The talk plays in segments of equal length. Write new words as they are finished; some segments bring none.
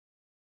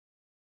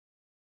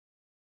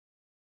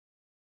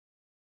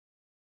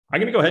I'm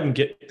going to go ahead and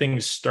get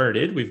things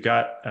started. We've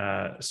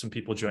got some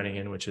people joining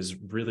in, which is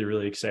really,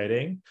 really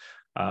exciting.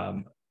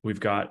 We've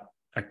got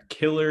a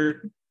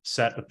killer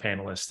set of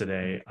panelists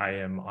today. I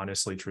am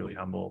honestly, truly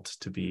humbled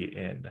to be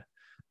in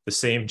the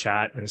same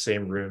chat in the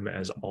same room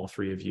as all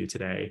three of you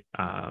today.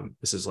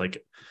 This is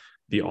like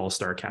the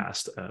all-star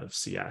cast of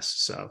CS.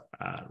 So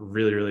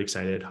really, really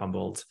excited,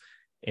 humbled,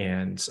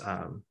 and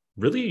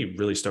really,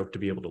 really stoked to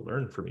be able to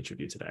learn from each of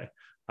you today.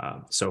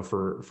 So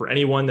for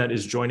anyone that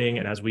is joining,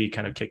 and as we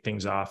kind of kick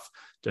things off,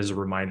 as a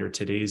reminder,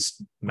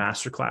 today's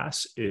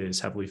masterclass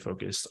is heavily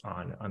focused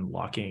on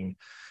unlocking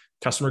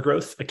customer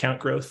growth, account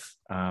growth,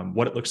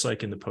 what it looks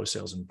like in the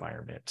post-sales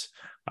environment.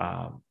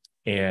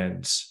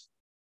 And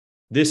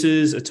this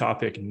is a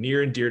topic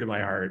near and dear to my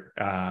heart.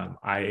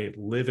 I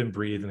live and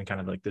breathe in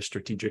kind of like the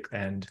strategic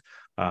end,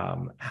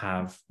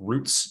 have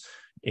roots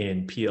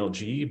in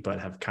PLG, but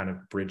have kind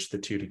of bridged the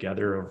two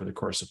together over the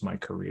course of my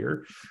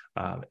career,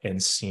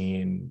 and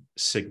seen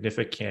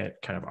significant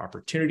kind of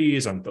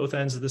opportunities on both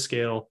ends of the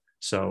scale.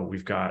 So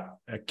we've got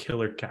a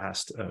killer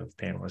cast of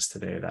panelists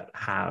today that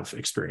have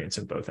experience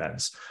in both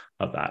ends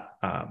of that.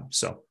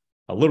 So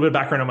a little bit of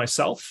background on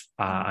myself.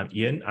 I'm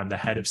Ian. I'm the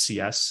head of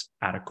CS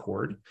at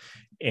Accord,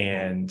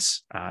 and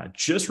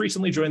just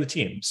recently joined the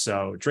team.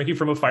 So drinking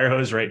from a fire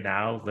hose right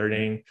now,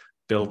 learning,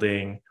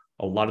 building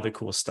a lot of the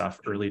cool stuff,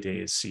 early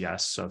days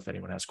CS. So if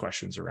anyone has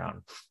questions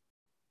around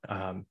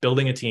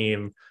building a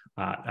team,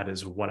 that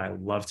is what I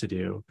love to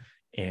do.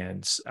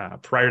 And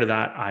prior to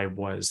that, I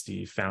was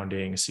the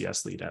founding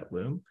CS lead at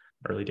Loom,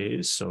 early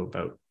days. So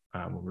about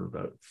when we were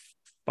about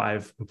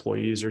 5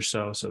 employees or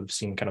so. So I've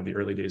seen kind of the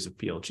early days of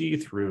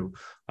PLG through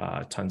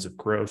tons of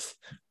growth,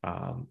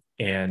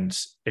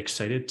 and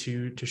excited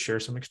to share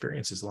some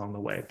experiences along the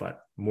way,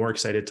 but more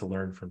excited to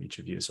learn from each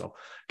of you. So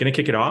going to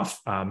kick it off.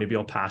 Maybe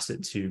I'll pass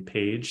it to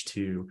Paige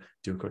to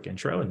do a quick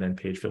intro, and then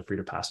Paige, feel free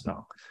to pass it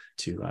on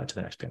to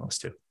the next panelist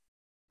too.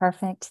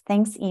 Perfect.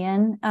 Thanks,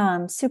 Ian.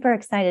 Super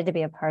excited to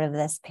be a part of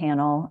this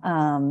panel.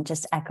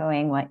 Just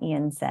echoing what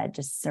Ian said,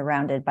 just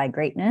surrounded by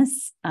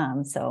greatness.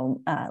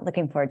 So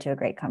looking forward to a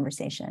great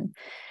conversation.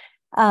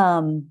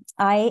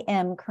 I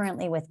am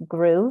currently with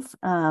Groove.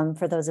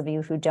 For those of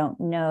you who don't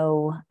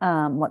know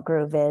what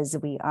Groove is,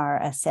 we are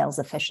a sales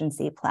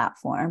efficiency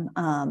platform.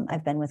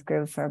 I've been with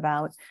Groove for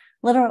about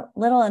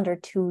little under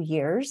 2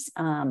 years.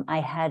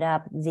 I head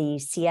up the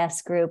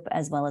CS group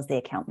as well as the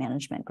account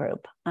management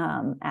group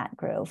at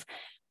Groove.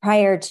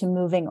 Prior to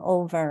moving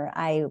over,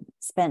 I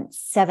spent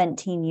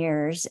 17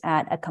 years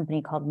at a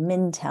company called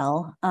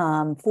Mintel.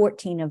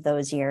 14 of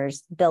those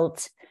years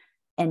built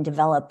and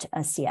developed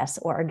a CS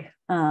org.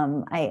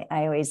 I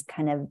always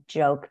kind of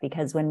joke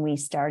because when we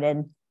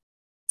started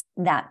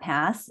that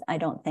path, I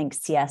don't think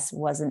CS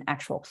was an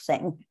actual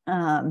thing.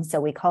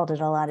 So we called it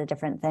a lot of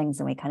different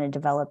things, and we kind of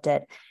developed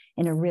it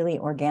in a really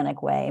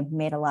organic way,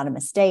 made a lot of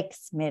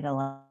mistakes, made a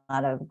lot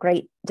of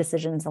great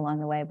decisions along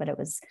the way, but it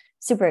was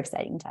super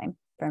exciting time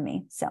for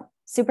me. So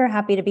super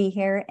happy to be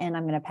here, and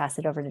I'm going to pass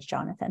it over to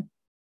Jonathan.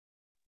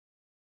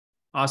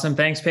 Awesome.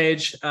 Thanks,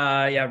 Paige.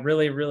 Yeah,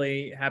 really,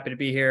 really happy to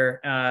be here.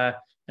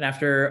 And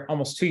after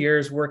almost 2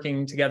 years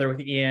working together with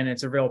Ian,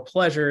 it's a real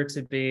pleasure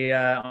to be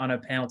on a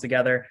panel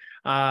together.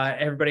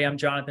 Everybody, I'm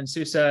Jonathan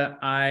Sousa.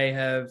 I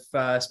have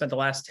spent the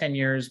last 10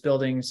 years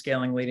building,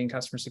 scaling, leading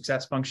customer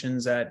success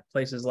functions at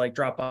places like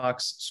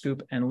Dropbox,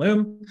 Scoop, and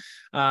Loom.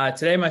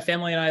 Today, my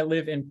family and I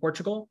live in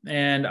Portugal,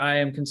 and I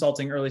am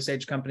consulting early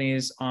stage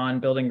companies on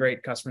building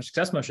great customer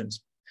success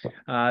motions.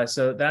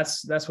 So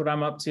that's what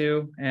I'm up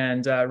to,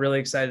 and really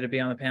excited to be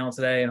on the panel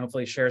today and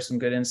hopefully share some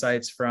good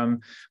insights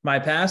from my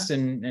past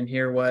and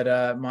hear what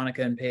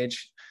Monica and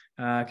Paige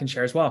can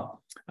share as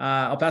well.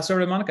 I'll pass it over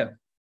to Monica.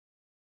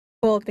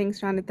 Cool. Thanks,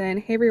 Jonathan.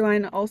 Hey,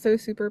 everyone. Also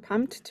super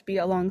pumped to be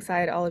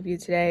alongside all of you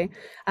today.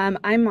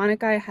 I'm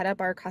Monica. I head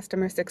up our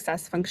customer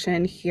success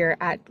function here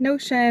at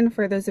Notion.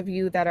 For those of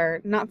you that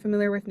are not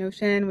familiar with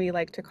Notion, we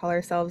like to call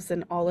ourselves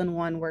an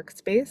all-in-one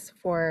workspace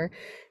for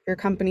your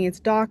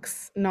company's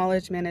docs,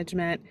 knowledge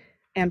management,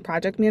 and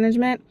project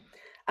management.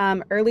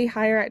 Early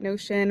hire at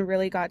Notion,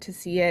 really got to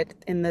see it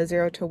in the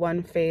 0 to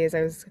 1 phase.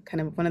 I was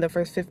kind of one of the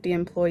first 50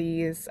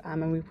 employees,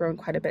 and we've grown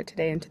quite a bit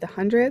today into the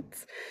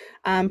hundreds.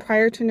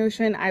 Prior to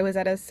Notion, I was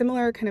at a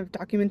similar kind of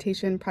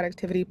documentation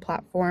productivity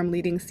platform,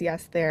 leading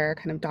CS there,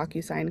 kind of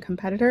DocuSign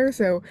competitor.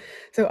 So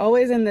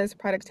always in this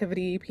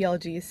productivity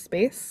PLG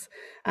space.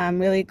 I'm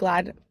really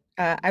glad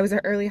I was an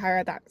early hire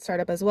at that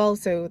startup as well.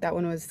 So that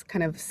one was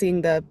kind of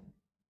seeing the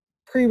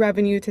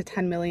pre-revenue to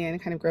 10 million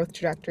kind of growth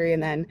trajectory,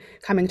 and then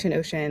coming to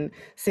Notion,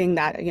 seeing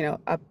that,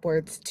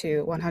 upwards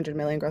to 100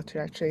 million growth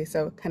trajectory.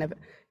 So kind of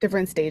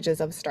different stages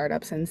of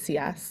startups and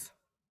CS.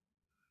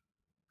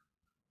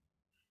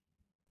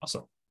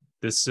 Awesome.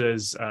 This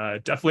is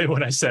definitely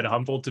when I said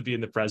humbled to be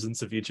in the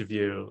presence of each of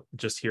you.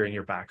 Just hearing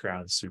your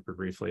background super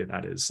briefly,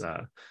 that's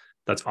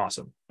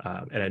awesome.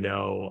 And I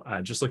know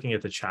just looking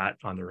at the chat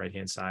on the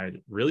right-hand side,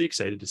 really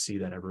excited to see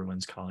that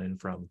everyone's calling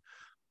from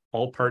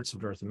all parts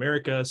of North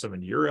America, some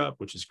in Europe,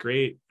 which is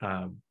great.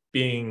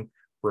 Being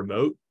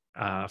remote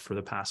for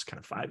the past kind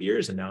of 5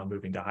 years, and now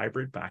moving to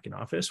hybrid back in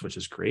office, which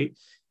is great.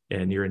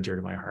 and near and dear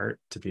to my heart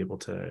to be able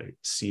to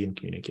see and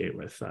communicate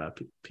with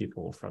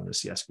people from the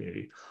CS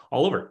community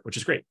all over, which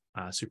is great.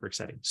 Super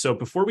exciting. So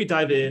before we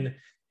dive in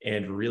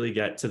and really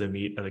get to the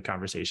meat of the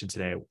conversation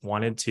today, I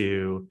wanted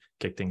to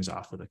kick things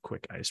off with a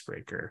quick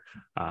icebreaker.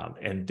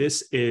 And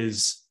this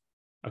is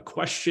a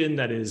question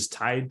that is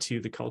tied to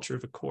the culture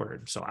of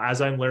Accord. So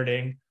as I'm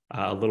learning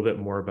a little bit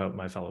more about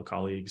my fellow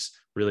colleagues,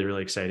 really,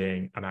 really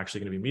exciting. I'm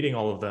actually going to be meeting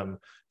all of them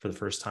for the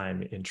first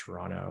time in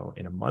Toronto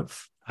in a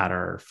month at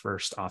our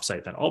first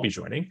offsite that I'll be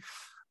joining.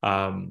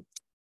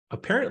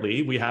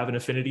 Apparently, we have an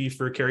affinity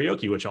for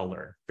karaoke, which I'll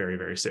learn very,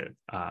 very soon.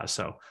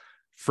 So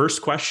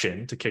first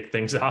question to kick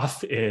things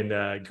off in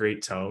a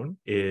great tone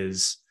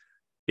is,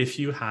 if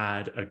you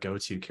had a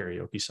go-to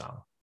karaoke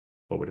song,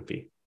 what would it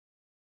be?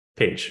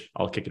 Paige,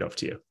 I'll kick it over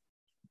to you.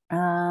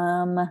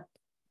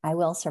 I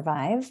Will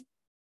Survive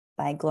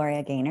by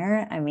Gloria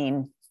Gaynor. I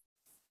mean,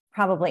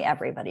 probably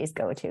everybody's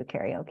go-to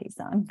karaoke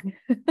song.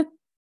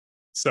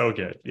 So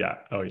good. Yeah.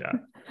 Oh yeah.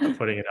 I'm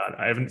putting it on.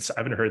 I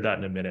haven't heard that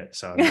in a minute.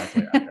 So I'm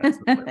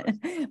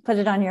definitely put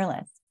it on your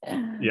list.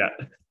 Yeah.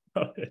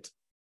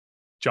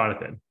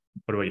 Jonathan,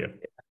 what about you?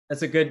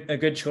 That's a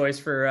good choice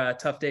for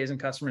tough days in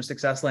customer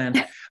success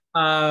land.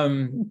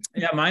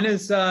 Yeah, mine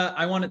is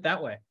I Want It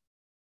That Way.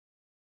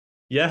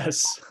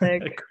 Yes.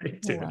 Great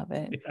tune. Love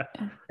it.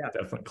 Yeah,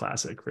 definitely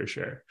classic for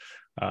sure.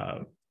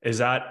 Is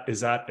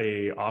that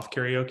a off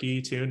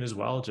karaoke tune as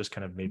well? Just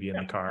kind of maybe in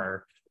the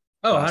car?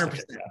 Oh,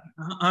 100%.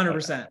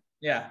 100%.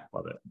 Yeah.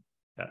 Love it.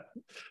 Yeah.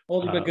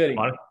 Oldie but goodie.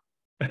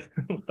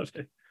 Love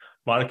it.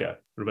 Monica,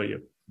 what about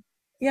you?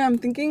 Yeah, I'm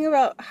thinking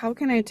about how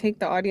can I take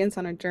the audience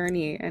on a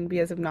journey and be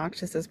as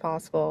obnoxious as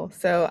possible.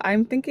 So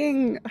I'm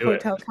thinking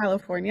Hotel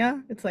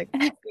California. It's like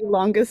the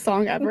longest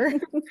song ever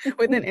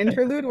with an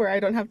interlude where I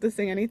don't have to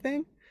sing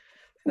anything.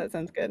 So that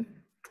sounds good.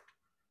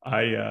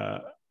 I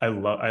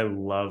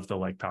love the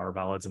like power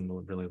ballads and the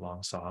really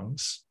long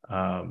songs.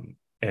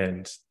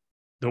 And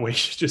the way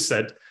she just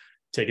said,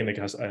 taking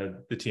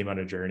the team on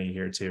a journey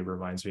here too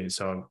reminds me.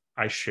 So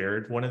I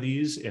shared one of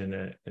these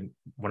in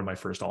one of my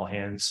first all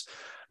hands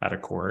at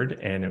Accord,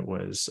 and it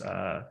was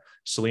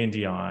Celine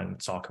Dion,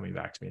 It's All Coming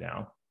Back to Me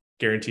Now.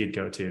 Guaranteed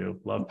go-to,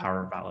 love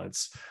power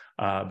ballads,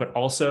 but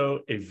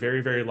also a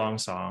very, very long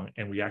song.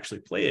 And we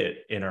actually play it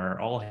in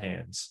our all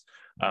hands,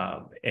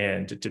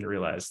 and didn't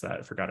realize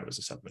that, forgot it was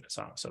a 7-minute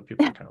song. So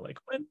people are kind of like,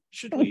 when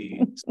should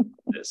we stop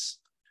this?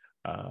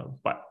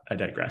 But I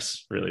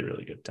digress. Really,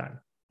 really good time.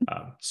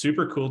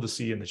 Super cool to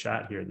see in the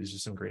chat here. These are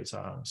some great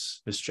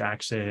songs. Miss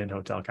Jackson,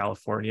 Hotel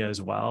California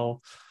as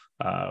well,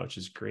 which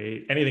is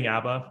great. Anything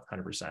ABBA,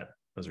 100%.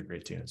 Those are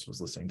great tunes. Was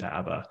listening to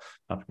ABBA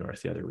up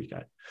north the other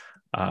weekend.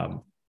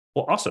 Well,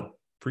 awesome.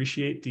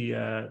 Appreciate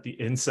the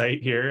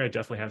insight here. I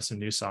definitely have some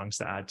new songs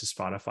to add to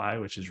Spotify,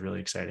 which is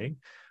really exciting.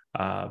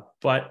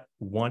 But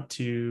want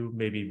to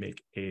maybe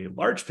make a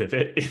large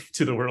pivot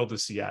into the world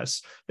of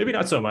CS. Maybe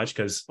not so much,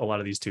 because a lot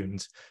of these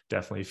tunes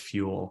definitely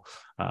fuel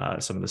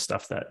some of the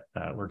stuff that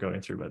we're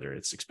going through, whether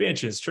it's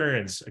expansions,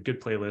 churns. A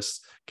good playlist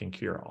can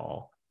cure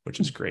all, which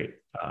is great.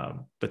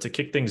 But to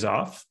kick things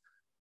off,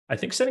 I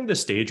think setting the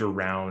stage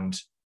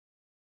around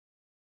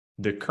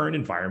the current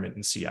environment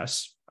in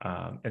CS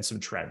and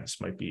some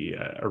trends might be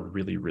a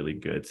really, really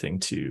good thing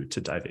to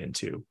dive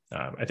into.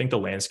 I think the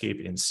landscape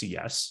in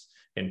CS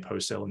and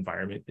post-sale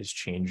environment is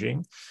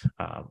changing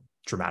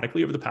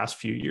dramatically over the past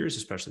few years,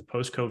 especially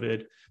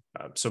post-COVID.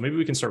 So maybe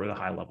we can start with a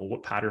high level.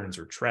 What patterns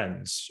or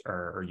trends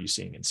are you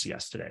seeing in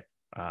CS today?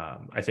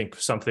 I think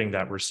something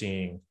that we're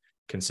seeing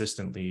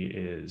consistently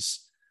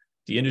is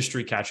the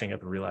industry catching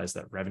up and realize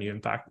that revenue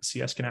impact that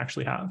CS can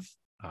actually have,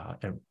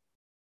 and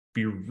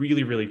be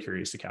really, really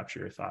curious to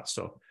capture your thoughts.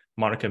 So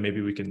Monica, maybe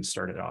we can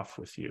start it off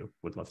with you.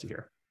 Would love to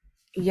hear.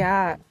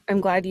 Yeah,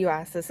 I'm glad you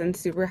asked this and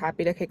super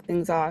happy to kick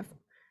things off.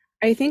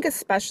 I think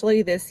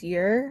especially this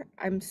year,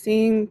 I'm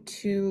seeing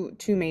two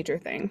major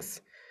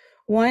things.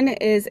 One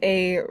is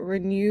a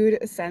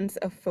renewed sense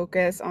of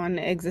focus on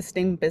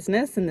existing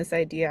business and this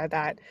idea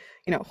that,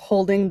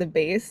 holding the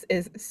base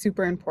is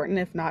super important,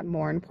 if not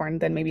more important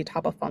than maybe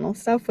top of funnel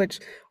stuff, which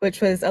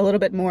was a little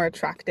bit more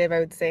attractive, I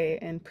would say,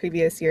 in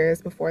previous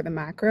years before the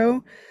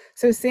macro.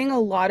 So seeing a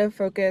lot of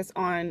focus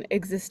on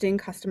existing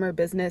customer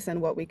business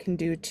and what we can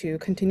do to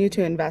continue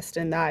to invest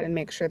in that and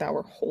make sure that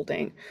we're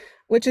holding,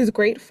 which is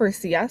great for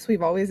CS.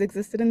 We've always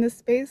existed in this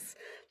space.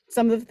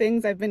 Some of the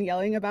things I've been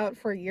yelling about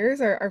for years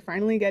are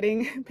finally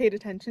getting paid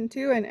attention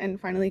to and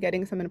finally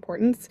getting some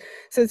importance.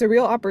 So it's a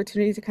real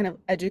opportunity to kind of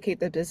educate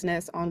the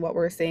business on what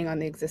we're seeing on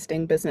the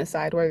existing business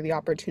side, what are the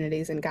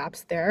opportunities and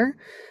gaps there.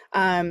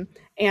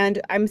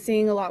 And I'm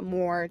seeing a lot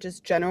more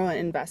just general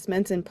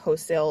investments in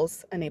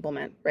post-sales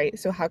enablement, right?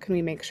 So how can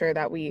we make sure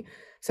that we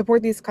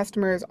support these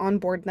customers,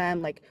 onboard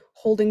them, like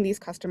holding these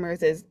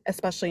customers is,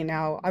 especially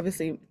now,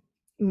 obviously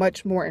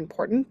much more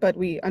important, but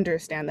we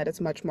understand that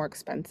it's much more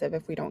expensive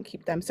if we don't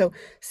keep them. So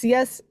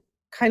CS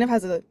kind of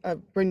has a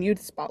renewed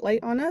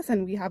spotlight on us,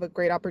 and we have a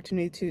great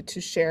opportunity to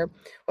share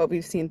what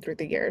we've seen through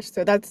the years.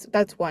 So that's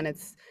one.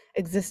 It's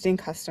existing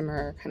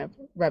customer kind of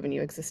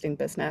revenue, existing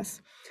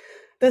business.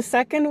 The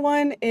second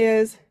one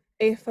is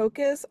a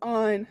focus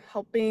on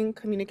helping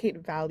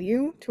communicate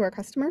value to our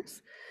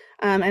customers.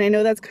 And I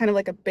know that's kind of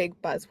like a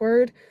big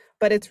buzzword,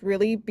 but it's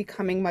really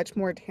becoming much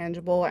more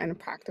tangible and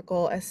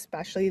practical,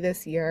 especially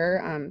this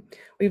year.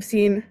 We've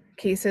seen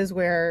cases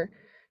where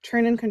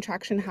churn and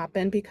contraction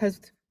happen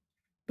because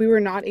we were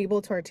not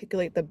able to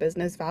articulate the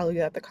business value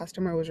that the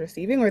customer was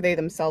receiving, or they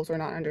themselves were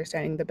not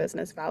understanding the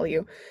business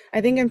value.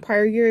 I think in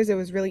prior years, it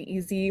was really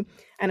easy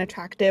and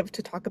attractive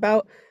to talk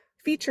about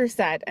feature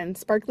set and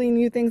sparkling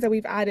new things that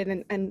we've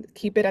added and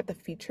keep it at the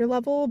feature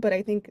level. But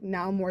I think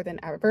now more than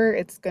ever,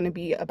 it's going to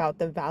be about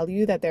the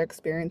value that they're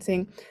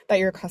experiencing, that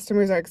your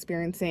customers are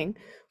experiencing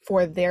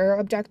for their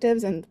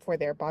objectives and for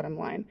their bottom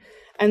line.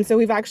 And so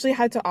we've actually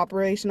had to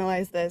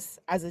operationalize this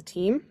as a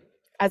team,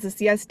 as a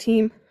CS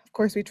team. Of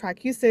course, we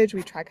track usage,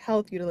 we track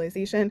health,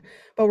 utilization,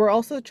 but we're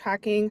also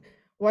tracking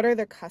what are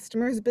the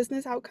customer's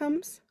business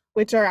outcomes,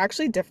 which are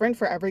actually different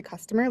for every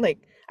customer,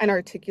 and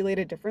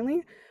articulated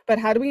differently. But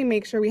how do we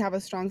make sure we have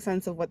a strong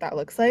sense of what that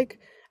looks like?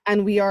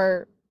 And we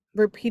are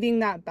repeating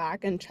that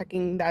back and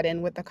checking that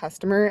in with the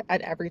customer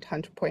at every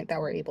touch point that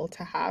we're able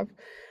to have.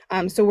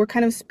 So we're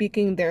kind of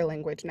speaking their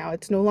language now.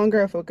 It's no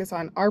longer a focus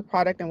on our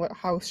product and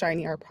how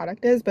shiny our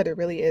product is, but it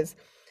really is,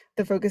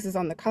 the focus is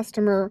on the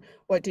customer.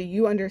 What do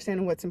you understand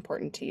and what's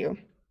important to you?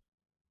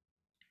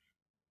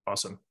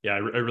 Awesome. Yeah, I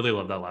really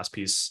love that last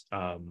piece.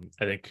 I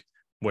think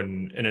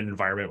when in an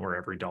environment where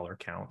every dollar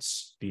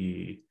counts,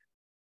 the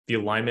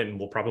alignment, and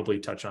we'll probably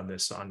touch on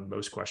this on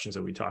most questions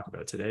that we talk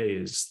about today,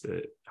 is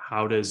that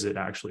how does it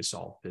actually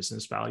solve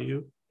business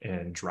value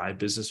and drive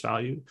business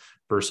value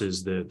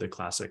versus the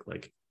classic,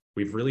 like,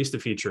 we've released a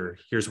feature,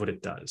 here's what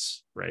it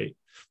does, right?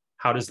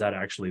 How does that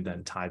actually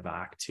then tie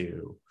back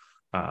to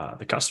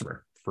the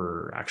customer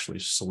for actually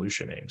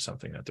solutioning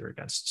something that they're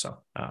against? So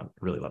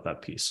really love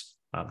that piece.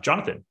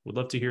 Jonathan, would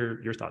love to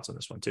hear your thoughts on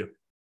this one too.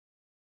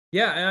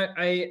 Yeah,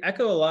 I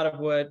echo a lot of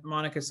what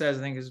Monica says.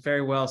 I think is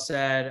very well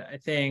said. I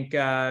think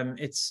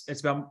it's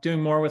about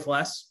doing more with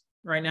less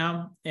right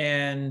now,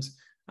 and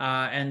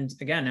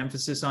again,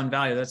 emphasis on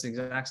value. That's the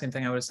exact same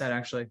thing I would have said,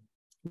 actually.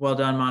 Well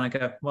done,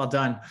 Monica. Well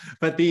done.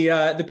 But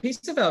the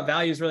piece about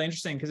value is really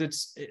interesting because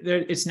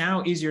it's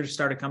now easier to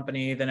start a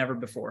company than ever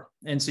before,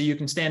 and so you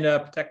can stand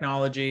up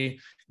technology,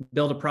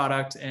 build a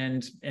product,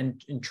 and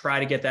try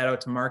to get that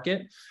out to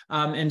market.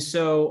 And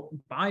so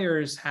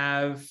buyers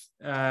have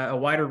a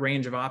wider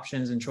range of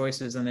options and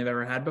choices than they've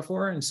ever had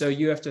before, and so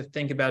you have to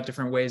think about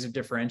different ways of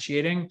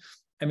differentiating.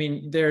 I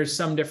mean, there's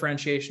some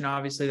differentiation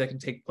obviously that can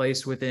take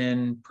place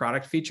within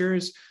product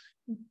features.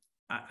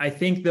 I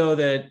think though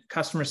that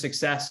customer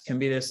success can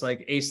be this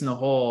like ace in the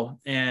hole.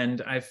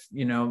 And I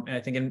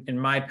think in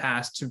my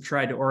past have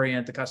tried to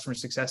orient the customer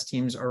success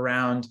teams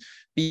around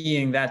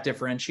being that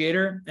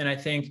differentiator. And I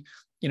think,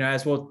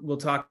 as we'll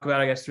talk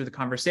about, I guess, through the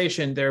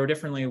conversation, there are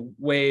differently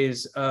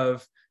ways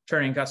of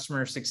turning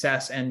customer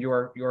success and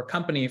your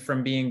company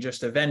from being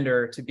just a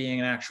vendor to being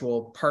an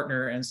actual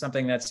partner and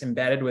something that's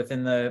embedded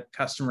within the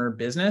customer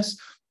business.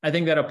 I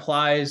think that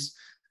applies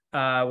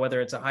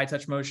whether it's a high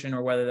touch motion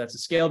or whether that's a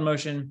scaled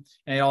motion.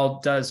 And it all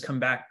does come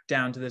back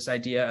down to this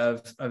idea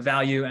of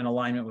value and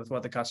alignment with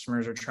what the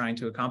customers are trying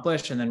to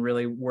accomplish, and then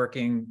really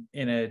working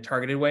in a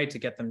targeted way to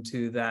get them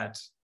to that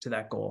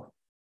goal.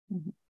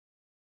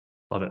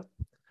 Love it.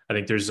 I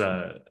think there's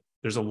a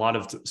lot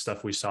of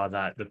stuff we saw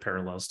that the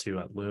parallels to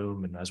at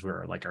Loom, and as we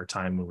were like our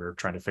time when we were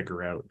trying to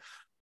figure out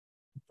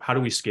how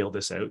do we scale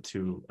this out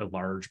to a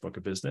large book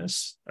of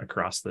business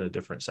across the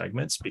different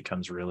segments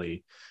becomes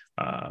really,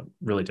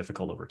 really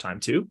difficult over time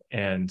too.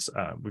 And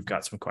we've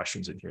got some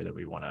questions in here that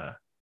we want to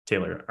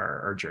tailor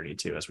our journey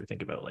to as we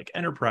think about like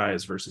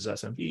enterprise versus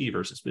SMB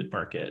versus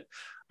mid-market.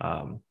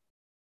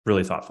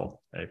 Really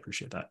thoughtful. I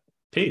appreciate that.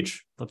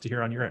 Paige, love to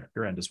hear on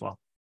your end as well.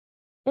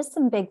 Just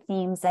some big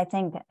themes, I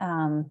think,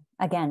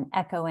 again,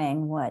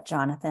 echoing what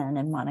Jonathan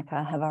and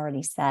Monica have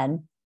already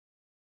said,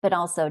 but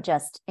also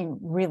just in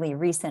really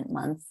recent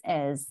months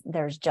is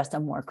there's just a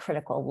more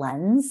critical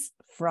lens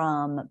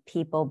from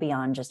people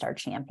beyond just our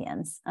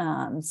champions.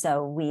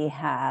 So we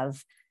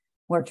have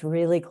worked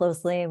really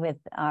closely with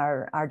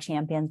our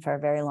champions for a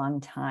very long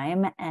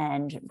time.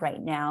 And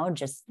right now,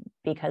 just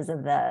because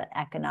of the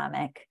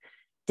economic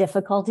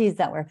difficulties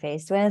that we're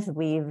faced with,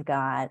 we've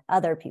got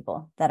other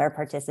people that are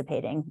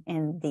participating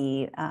in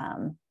the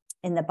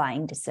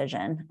buying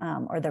decision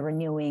or the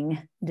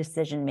renewing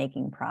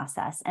decision-making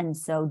process. And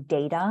so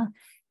data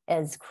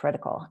is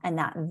critical. And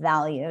that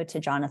value, to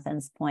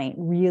Jonathan's point,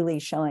 really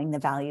showing the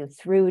value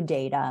through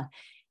data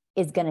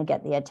is going to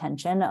get the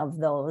attention of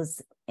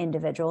those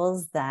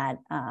individuals that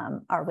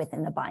are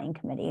within the buying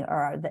committee or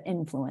are the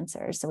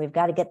influencers. So we've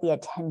got to get the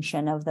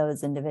attention of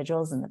those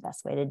individuals. And the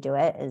best way to do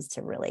it is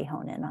to really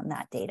hone in on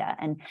that data.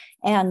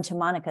 And to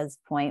Monica's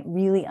point,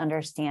 really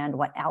understand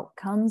what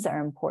outcomes are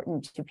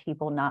important to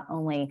people, not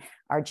only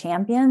our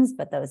champions,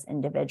 but those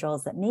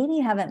individuals that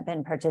maybe haven't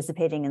been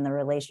participating in the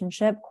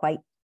relationship quite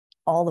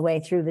all the way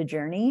through the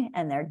journey,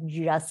 and they're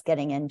just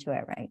getting into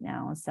it right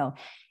now. So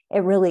it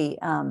really,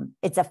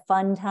 it's a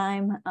fun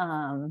time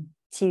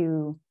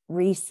to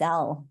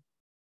resell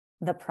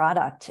the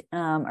product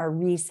or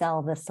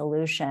resell the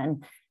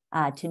solution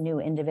to new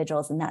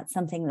individuals. And that's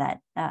something that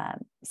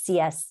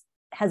CS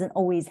hasn't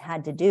always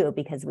had to do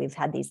because we've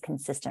had these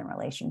consistent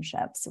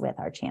relationships with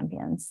our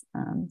champions.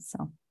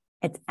 So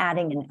it's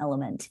adding an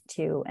element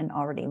to an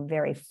already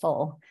very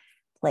full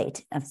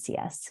plate of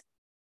CS.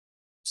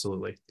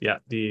 Absolutely. Yeah.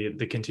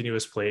 The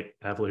continuous plate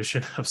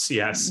evolution of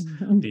CS,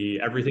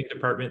 the everything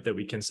department that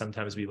we can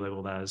sometimes be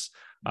labeled as.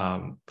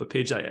 But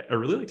Paige, I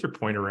really like your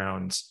point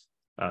around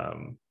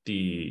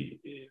the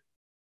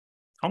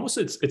almost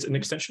it's an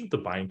extension of the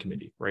buying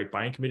committee, right?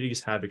 Buying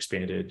committees have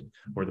expanded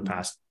over the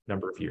past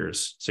number of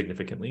years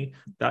significantly.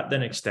 That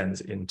then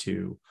extends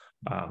into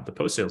the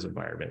post-sales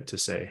environment to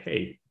say,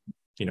 hey,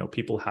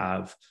 people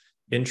have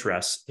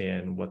interest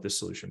in what this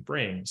solution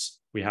brings.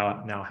 We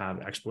now have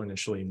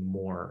exponentially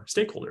more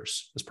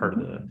stakeholders as part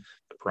of the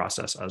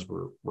process as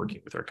we're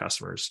working with our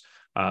customers.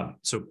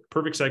 So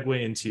perfect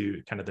segue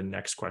into kind of the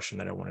next question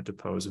that I wanted to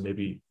pose, and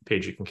maybe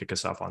Paige, you can kick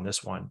us off on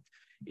this one,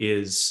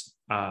 is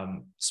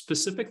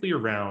specifically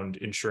around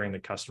ensuring the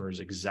customer's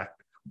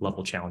exact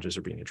level challenges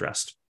are being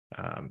addressed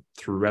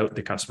throughout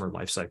the customer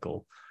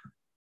lifecycle,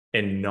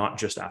 and not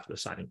just after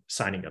the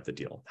signing of the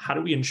deal. How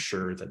do we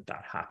ensure that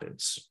that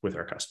happens with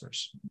our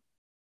customers?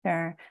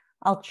 Sure.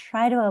 I'll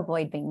try to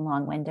avoid being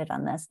long-winded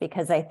on this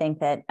because I think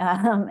that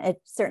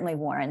it certainly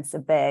warrants a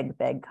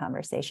big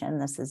conversation.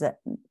 This is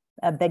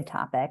a big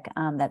topic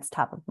that's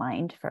top of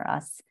mind for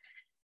us.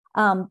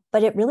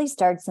 But it really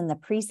starts in the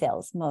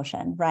pre-sales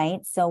motion,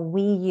 right? So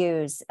we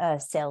use a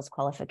sales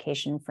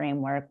qualification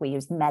framework. We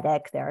use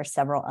MEDDIC. There are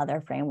several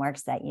other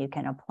frameworks that you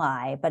can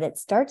apply, but it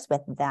starts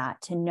with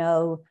that to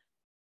know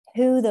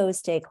who those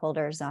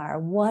stakeholders are,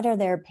 what are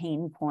their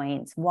pain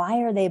points, why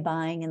are they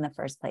buying in the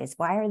first place,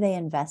 why are they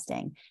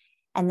investing?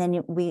 And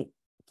then we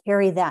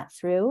carry that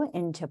through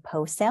into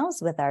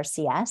post-sales with our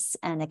CS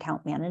and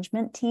account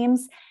management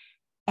teams.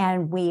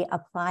 And we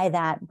apply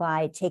that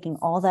by taking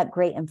all that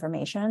great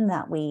information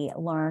that we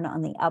learn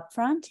on the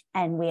upfront,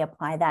 and we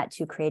apply that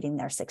to creating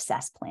their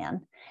success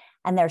plan.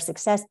 And their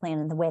success plan,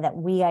 and the way that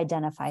we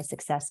identify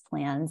success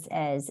plans,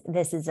 is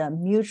this is a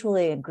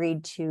mutually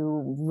agreed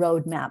to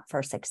roadmap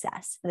for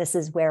success. This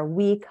is where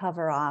we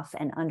cover off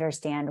and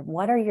understand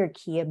what are your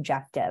key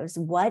objectives,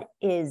 what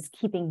is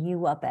keeping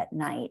you up at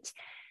night,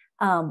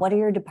 what are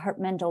your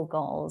departmental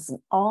goals,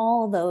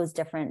 all those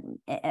different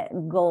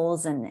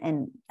goals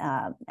and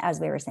as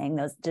we were saying,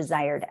 those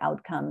desired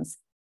outcomes.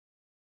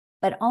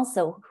 But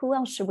also, who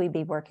else should we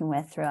be working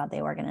with throughout the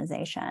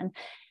organization?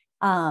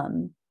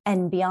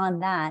 And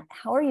beyond that,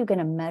 how are you going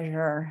to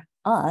measure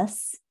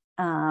us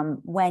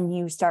when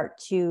you start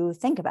to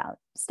think about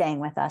staying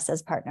with us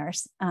as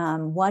partners?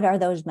 What are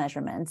those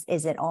measurements?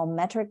 Is it all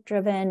metric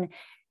driven?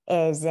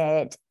 Is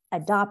it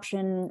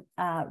adoption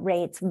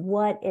rates?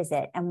 What is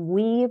it? And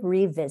we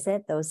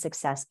revisit those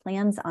success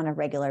plans on a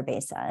regular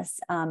basis,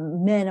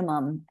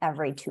 minimum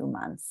every 2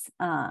 months,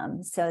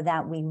 so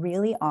that we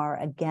really are,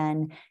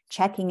 again,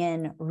 checking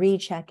in,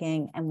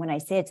 rechecking. And when I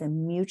say it's a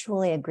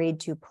mutually agreed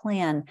to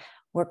plan,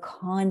 we're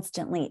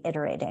constantly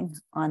iterating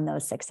on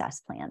those success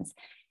plans.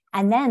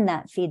 And then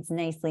that feeds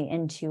nicely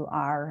into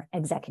our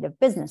executive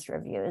business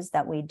reviews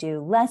that we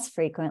do less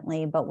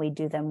frequently, but we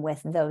do them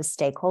with those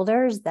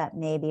stakeholders that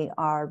maybe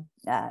are,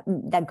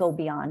 that go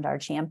beyond our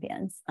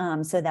champions,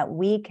 so that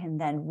we can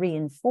then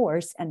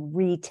reinforce and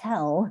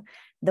retell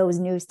those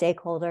new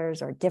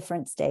stakeholders or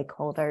different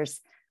stakeholders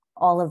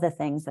all of the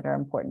things that are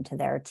important to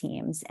their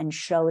teams and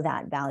show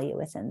that value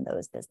within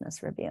those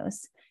business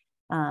reviews.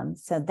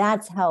 So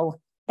that's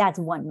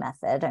one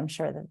method. I'm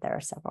sure that there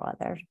are several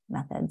other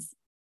methods.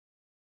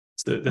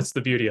 That's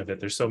the beauty of it.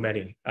 There's so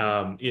many.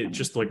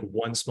 Just like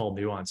one small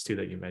nuance too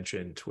that you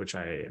mentioned, which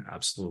I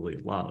absolutely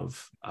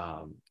love.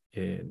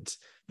 And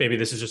maybe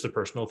this is just a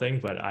personal thing,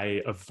 but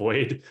I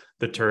avoid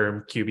the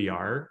term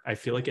QBR. I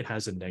feel like it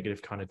has a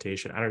negative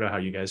connotation. I don't know how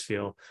you guys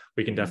feel.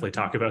 We can definitely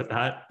talk about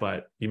that.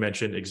 But you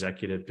mentioned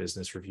executive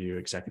business review,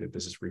 executive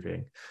business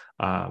briefing.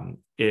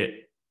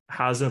 It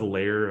has a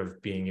layer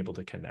of being able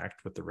to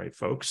connect with the right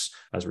folks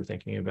as we're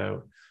thinking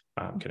about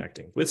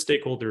connecting with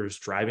stakeholders,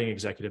 driving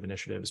executive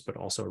initiatives, but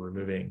also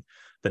removing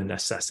the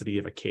necessity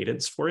of a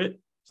cadence for it.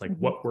 It's like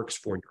what works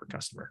for your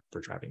customer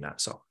for driving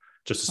that. So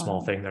just a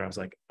small thing that I was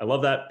like, I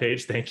love that,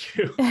 Paige. Thank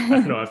you. I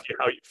don't know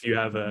if you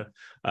have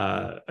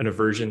an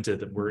aversion to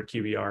the word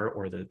QBR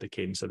or the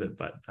cadence of it,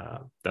 but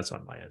that's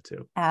on my end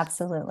too.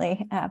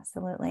 Absolutely.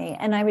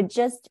 And I would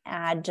just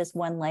add just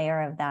one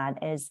layer of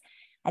that is,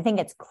 I think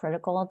it's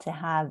critical to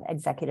have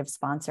executive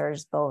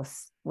sponsors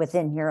both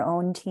within your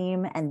own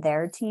team and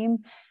their team,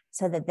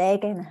 so that they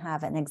can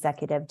have an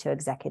executive to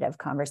executive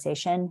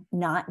conversation,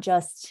 not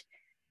just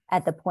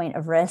at the point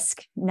of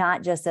risk,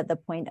 not just at the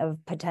point of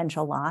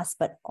potential loss,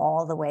 but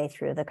all the way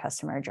through the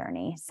customer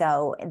journey.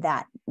 So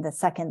that the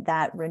second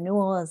that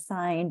renewal is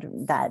signed,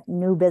 that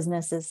new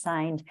business is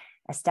signed,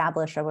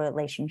 establish a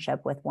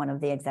relationship with one of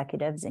the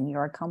executives in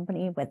your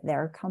company, with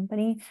their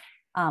company,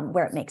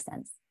 where it makes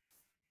sense.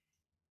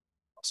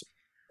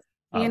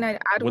 And I'd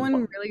add would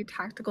one really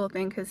tactical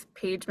thing because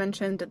Paige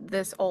mentioned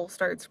this all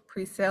starts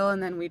pre-sale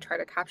and then we try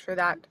to capture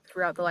that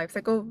throughout the life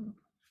cycle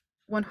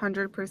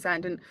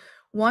 100%. And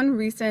one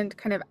recent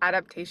kind of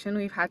adaptation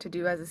we've had to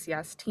do as a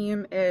CS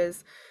team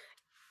is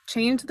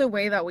change the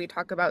way that we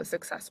talk about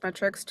success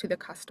metrics to the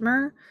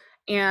customer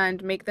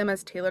and make them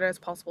as tailored as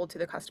possible to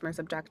the customer's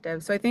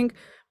objectives. So I think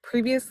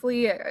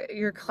previously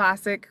your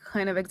classic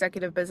kind of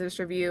executive business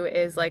review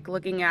is like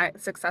looking at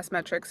success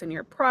metrics in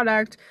your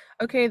product.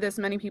 Okay, this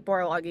many people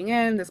are logging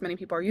in, this many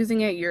people are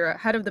using it, you're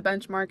ahead of the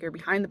benchmark, you're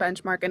behind the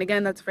benchmark. And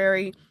again, that's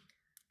very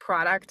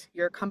product,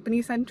 your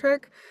company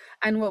centric.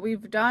 And what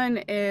we've done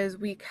is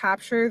we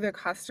capture the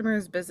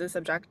customer's business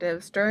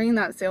objectives during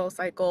that sales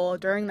cycle,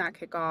 during that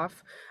kickoff,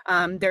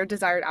 their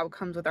desired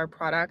outcomes with our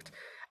product.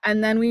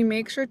 And then we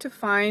make sure to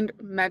find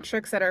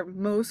metrics that are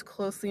most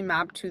closely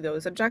mapped to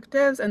those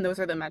objectives. And those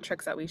are the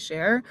metrics that we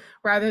share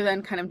rather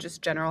than kind of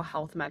just general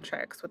health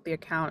metrics with the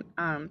account.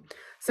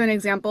 So an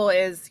example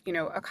is,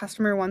 a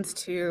customer wants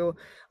to,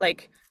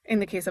 like in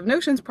the case of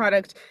Notion's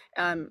product,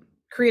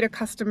 create a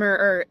customer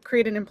or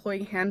create an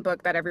employee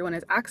handbook that everyone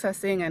is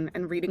accessing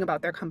and reading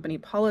about their company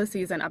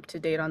policies and up to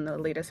date on the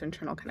latest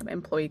internal kind of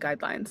employee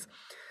guidelines.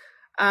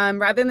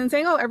 Rather than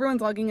saying, oh,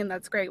 everyone's logging in,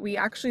 that's great. We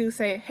actually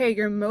say, hey,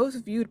 your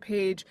most viewed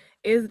page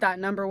is that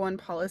 #1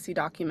 policy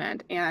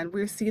document. And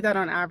we see that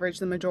on average,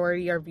 the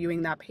majority are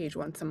viewing that page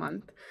once a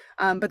month.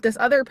 But this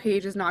other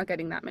page is not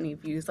getting that many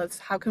views.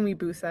 How can we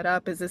boost that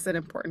up? Is this an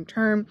important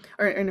term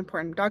or an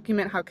important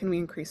document? How can we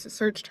increase the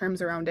search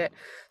terms around it?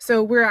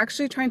 So we're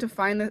actually trying to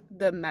find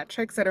the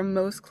metrics that are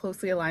most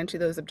closely aligned to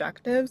those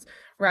objectives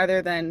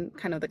rather than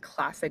kind of the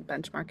classic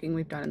benchmarking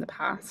we've done in the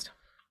past.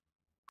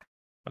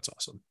 That's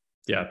awesome.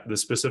 Yeah, the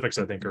specifics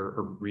I think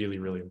are really,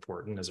 really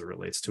important as it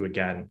relates to,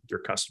 again, your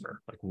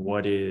customer. Like,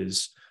 what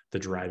is the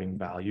driving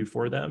value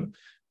for them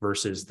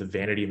versus the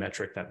vanity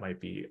metric that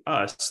might be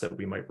us that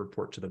we might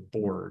report to the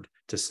board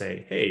to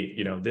say, hey,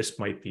 this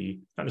might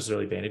be not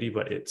necessarily vanity,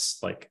 but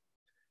it's like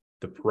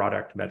the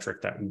product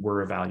metric that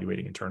we're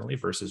evaluating internally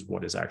versus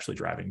what is actually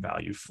driving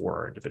value for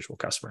our individual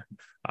customer.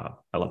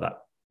 I love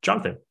that.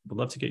 Jonathan, would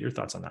love to get your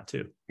thoughts on that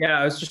too. Yeah,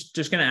 I was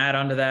just going to add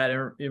on to that.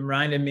 It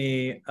reminded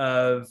me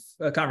of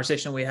a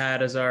conversation we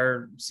had as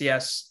our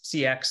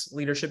CX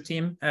leadership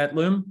team at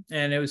Loom,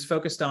 and it was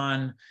focused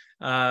on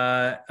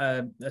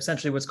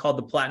essentially what's called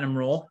the platinum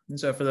rule. And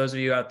so for those of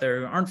you out there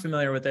who aren't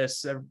familiar with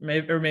this, or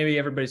maybe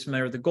everybody's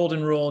familiar with the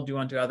golden rule, do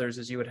unto others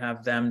as you would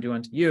have them do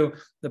unto you.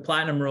 The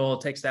platinum rule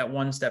takes that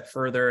one step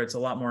further. It's a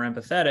lot more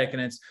empathetic,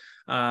 and it's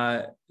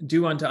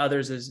do unto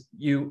others as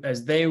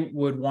they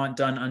would want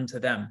done unto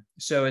them.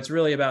 So it's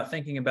really about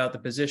thinking about the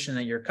position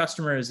that your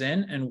customer is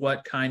in and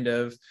what kind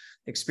of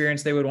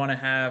experience they would want to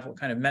have, what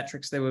kind of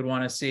metrics they would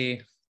want to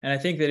see. And I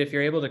think that if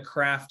you're able to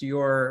craft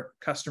your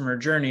customer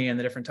journey and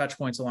the different touch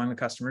points along the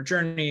customer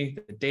journey,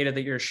 the data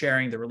that you're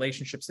sharing, the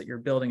relationships that you're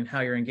building, and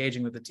how you're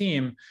engaging with the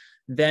team,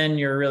 then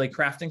you're really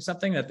crafting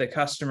something that the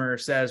customer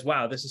says,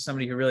 wow, this is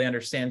somebody who really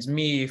understands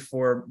me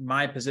for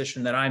my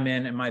position that I'm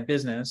in my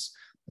business.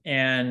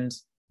 And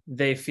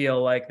they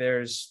feel like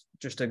there's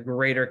just a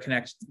greater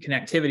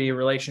connectivity,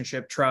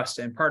 relationship, trust,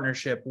 and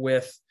partnership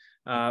with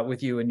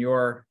you and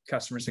your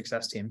customer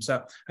success team.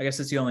 So I guess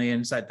that's the only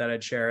insight that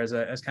I'd share as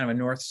kind of a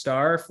North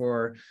Star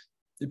for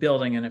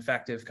building an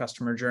effective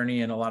customer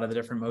journey and a lot of the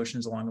different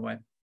motions along the way.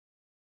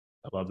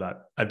 I love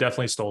that. I've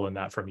definitely stolen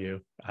that from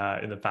you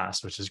in the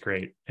past, which is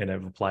great. And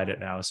I've applied it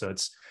now. So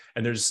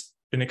there's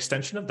an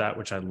extension of that,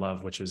 which I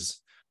love, which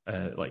is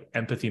like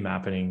empathy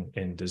mapping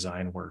in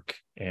design work.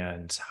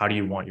 And how do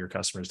you want your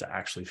customers to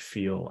actually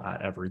feel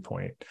at every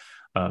point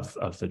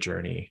of the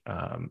journey?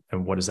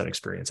 And what does that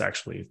experience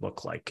actually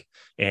look like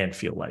and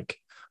feel like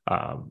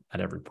at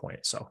every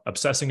point? So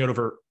obsessing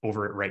over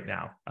it right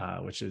now,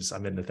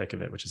 I'm in the thick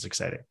of it, which is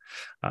exciting.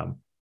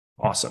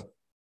 Awesome.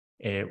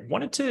 And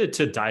wanted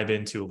to dive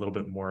into a little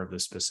bit more of the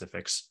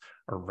specifics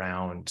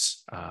around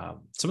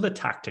some of the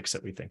tactics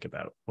that we think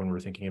about when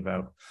we're thinking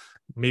about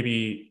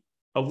maybe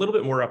a little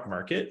bit more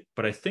upmarket,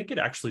 but I think it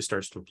actually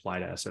starts to apply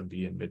to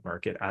SMB and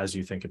mid-market as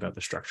you think about the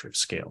structure of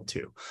scale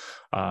too.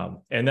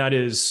 And that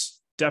is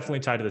definitely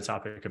tied to the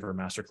topic of our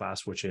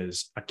masterclass, which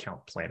is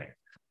account planning.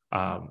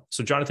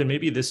 So Jonathan,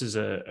 maybe this is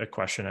a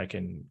question I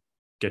can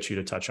get you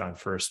to touch on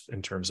first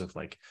in terms of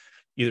like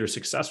either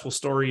successful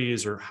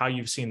stories or how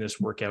you've seen this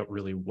work out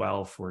really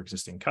well for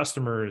existing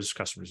customers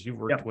you've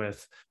worked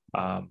with.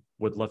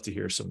 Would love to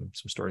hear some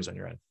stories on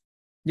your end.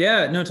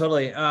 Yeah, no,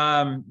 totally.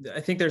 I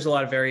think there's a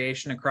lot of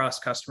variation across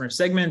customer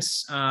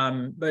segments,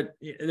 but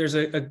there's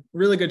a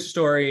really good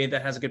story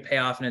that has a good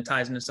payoff, and it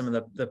ties into some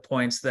of the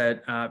points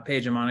that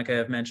Paige and Monica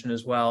have mentioned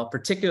as well,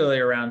 particularly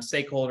around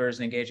stakeholders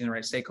and engaging the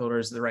right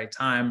stakeholders at the right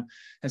time.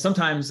 And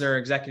sometimes there are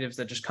executives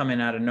that just come in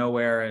out of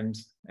nowhere,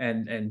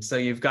 and so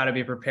you've got to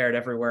be prepared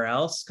everywhere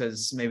else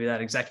because maybe that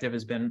executive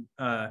has been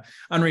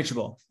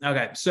unreachable.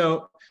 Okay,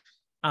 so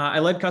I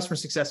led customer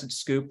success at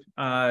Scoop.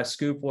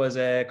 Scoop was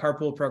a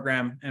carpool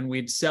program, and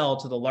we'd sell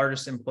to the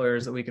largest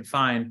employers that we could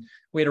find.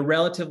 We had a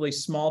relatively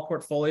small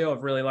portfolio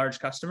of really large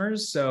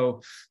customers.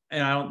 So,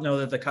 and I don't know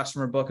that the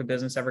customer book of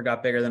business ever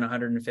got bigger than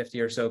 150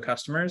 or so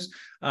customers,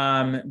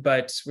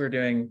 but we were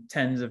doing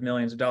tens of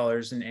millions of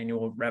dollars in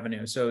annual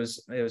revenue. So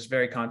it was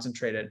very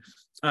concentrated.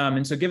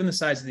 And so given the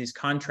size of these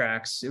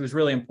contracts, it was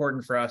really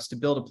important for us to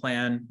build a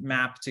plan,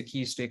 map to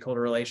key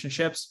stakeholder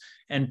relationships,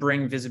 and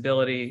bring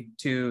visibility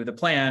to the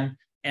plan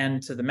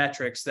and to the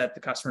metrics that the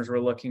customers were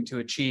looking to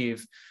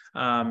achieve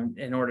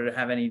in order to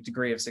have any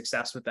degree of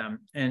success with them.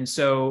 And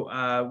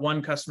so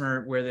one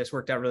customer where this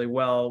worked out really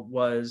well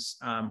was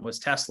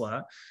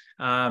Tesla.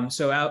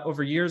 So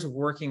over years of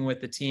working with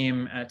the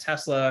team at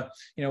Tesla,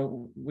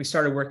 we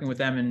started working with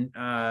them, and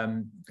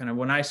kind of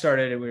when I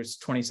started, it was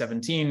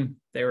 2017.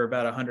 They were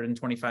about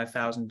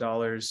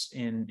 $125,000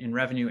 in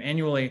revenue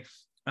annually.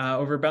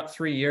 Over about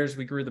 3 years,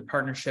 we grew the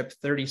partnership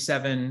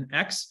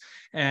 37x,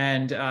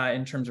 and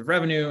in terms of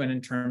revenue and in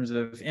terms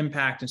of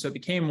impact. And so it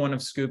became one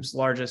of Scoop's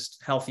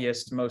largest,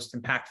 healthiest, most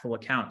impactful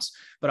accounts.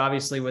 But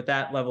obviously, with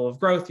that level of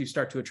growth, you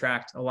start to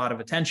attract a lot of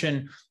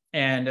attention.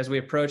 And as we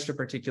approached a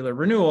particular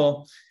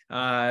renewal,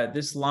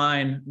 this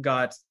line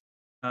got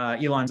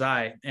Elon's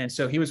eye. And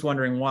so he was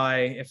wondering why,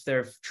 if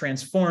they've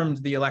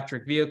transformed the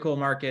electric vehicle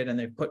market and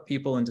they've put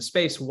people into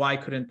space, why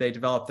couldn't they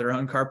develop their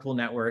own carpool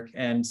network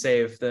and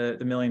save the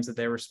millions that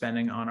they were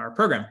spending on our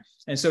program?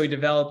 And so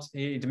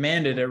he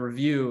demanded a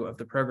review of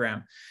the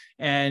program.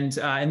 And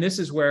this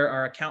is where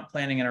our account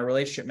planning and our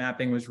relationship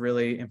mapping was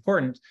really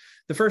important.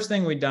 The first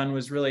thing we'd done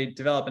was really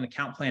develop an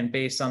account plan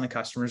based on the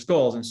customer's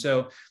goals. And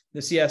so the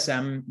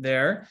CSM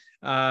there,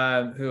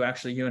 who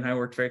actually you and I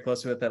worked very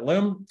closely with at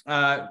Loom,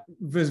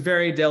 was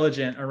very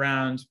diligent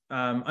around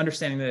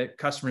understanding the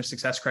customer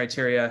success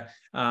criteria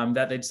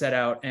that they'd set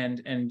out,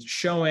 and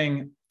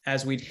showing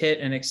as we'd hit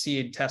and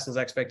exceed Tesla's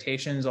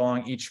expectations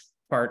along each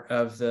part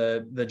of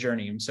the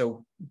journey. And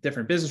so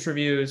different business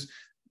reviews,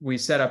 we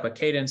set up a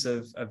cadence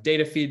of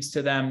data feeds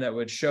to them that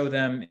would show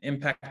them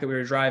impact that we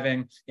were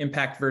driving,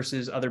 impact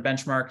versus other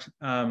benchmarks,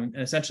 and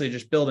essentially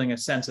just building a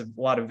sense of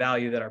a lot of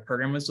value that our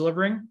program was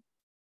delivering.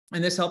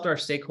 And this helped our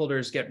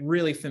stakeholders get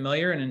really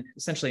familiar and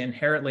essentially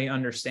inherently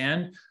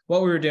understand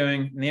what we were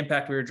doing and the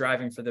impact we were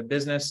driving for the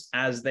business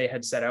as they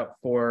had set out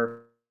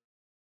for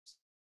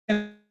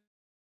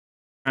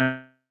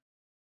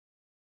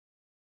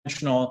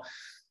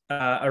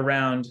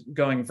around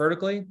going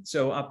vertically.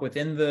 So up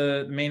within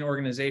the main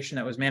organization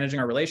that was managing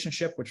our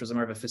relationship, which was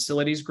more of a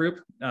facilities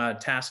group,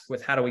 tasked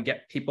with how do we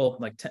get people,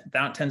 like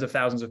tens of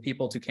thousands of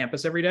people, to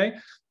campus every day,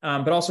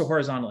 but also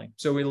horizontally.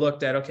 So we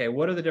looked at, okay,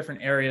 what are the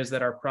different areas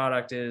that our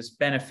product is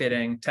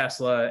benefiting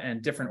Tesla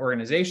and different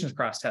organizations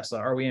across Tesla?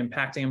 Are we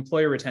impacting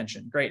employee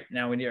retention? Great.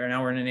 Now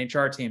we're in an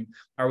HR team.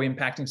 Are we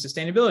impacting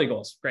sustainability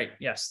goals? Great.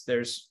 Yes,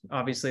 there's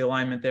obviously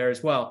alignment there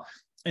as well.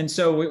 And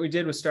so what we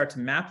did was start to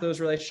map those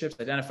relationships,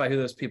 identify who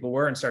those people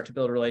were, and start to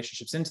build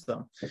relationships into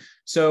them.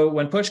 So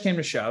when push came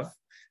to shove,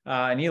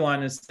 and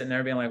Elon is sitting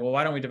there being like, well,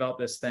 why don't we develop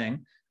this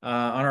thing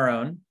on our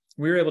own?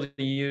 We were able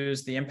to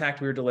use the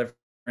impact we were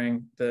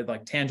delivering,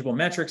 the tangible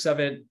metrics of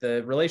it,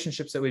 the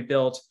relationships that we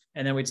built,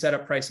 and then we'd set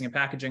up pricing and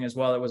packaging as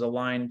well. It was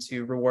aligned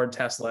to reward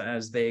Tesla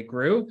as they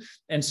grew.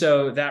 And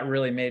so that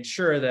really made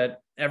sure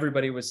that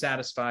everybody was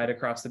satisfied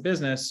across the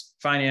business: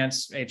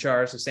 finance,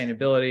 HR,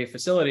 sustainability,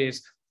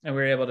 facilities. And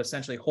we were able to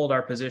essentially hold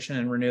our position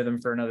and renew them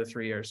for another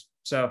 3 years.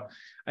 So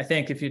I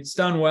think if it's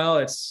done well,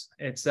 it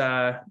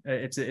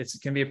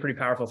can be a pretty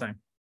powerful thing.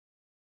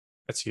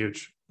 That's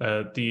huge.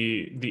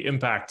 The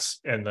impact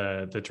and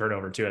the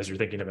turnover too, as you're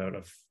thinking about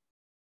of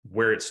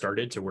where it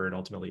started to where it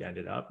ultimately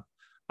ended up.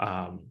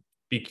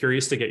 Be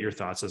curious to get your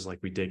thoughts as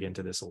we dig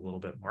into this a little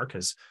bit more,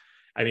 because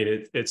I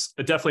mean it's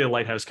definitely a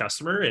lighthouse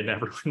customer and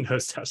everyone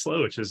knows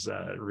Tesla, which is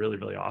really,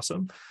 really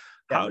awesome.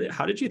 Yeah.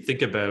 How did you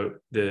think about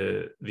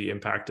the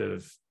impact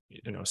of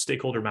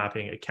stakeholder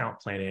mapping, account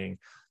planning,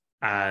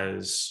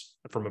 as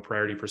from a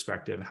priority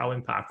perspective? How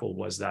impactful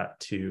was that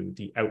to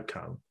the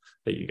outcome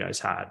that you guys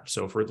had?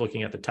 So if we're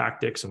looking at the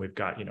tactics and we've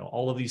got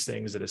all of these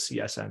things that a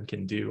CSM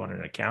can do on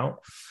an account,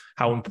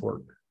 how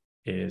important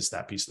is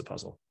that piece of the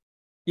puzzle?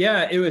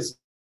 Yeah, it was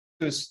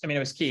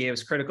key. It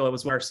was critical. It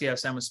was what our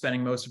CSM was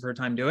spending most of her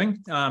time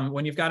doing.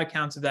 When you've got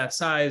accounts of that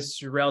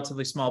size, you're a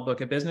relatively small book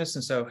of business,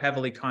 and so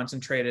heavily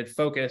concentrated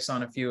focus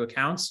on a few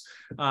accounts.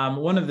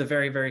 One of the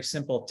very, very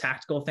simple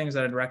tactical things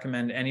that I'd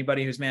recommend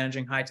anybody who's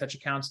managing high touch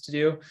accounts to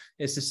do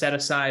is to set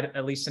aside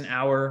at least an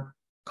hour,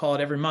 call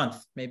it every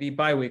month, maybe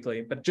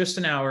bi-weekly, but just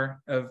an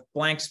hour of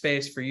blank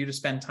space for you to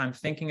spend time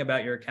thinking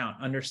about your account,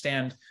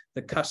 understand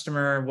the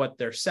customer, what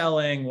they're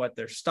selling, what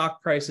their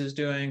stock price is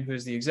doing,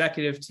 who's the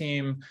executive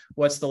team,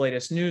 what's the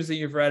latest news that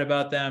you've read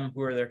about them,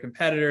 who are their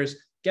competitors,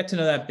 get to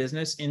know that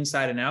business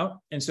inside and out.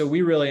 And so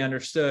we really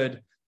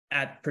understood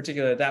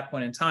particularly at that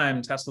point in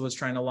time, Tesla was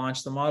trying to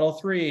launch the Model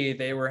 3.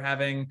 They were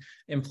having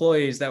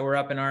employees that were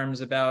up in arms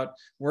about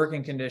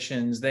working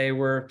conditions. They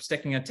were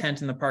sticking a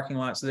tent in the parking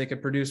lot so they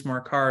could produce more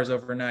cars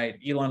overnight.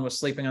 Elon was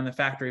sleeping on the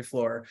factory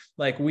floor.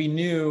 Like, we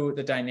knew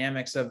the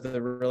dynamics of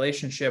the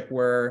relationship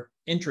were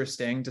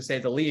interesting, to say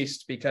the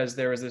least, because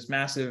there was this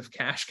massive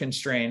cash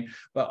constraint,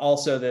 but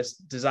also this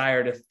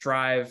desire to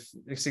drive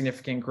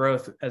significant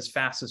growth as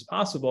fast as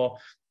possible.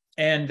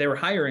 And they were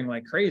hiring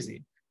like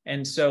crazy.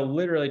 And so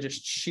literally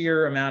just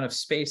sheer amount of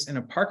space in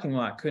a parking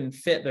lot couldn't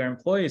fit their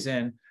employees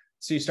in.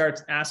 So you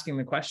start asking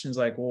the questions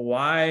like, well,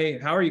 why,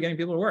 how are you getting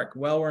people to work?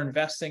 Well, we're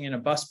investing in a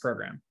bus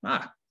program.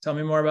 Tell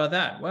me more about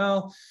that.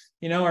 Well,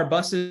 our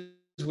buses,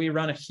 we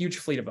run a huge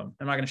fleet of them.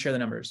 I'm not going to share the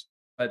numbers,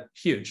 but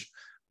huge,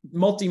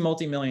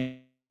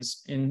 multi-millions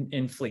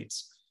in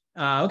fleets.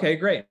 Okay,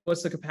 great.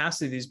 What's the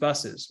capacity of these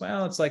buses?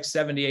 Well, it's like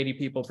 70, 80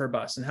 people per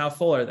bus. And how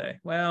full are they?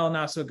 Well,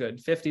 not so good.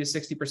 50 to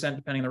 60%,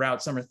 depending on the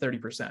route. Some are 30%.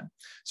 So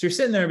you're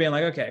sitting there being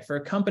like, okay, for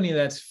a company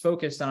that's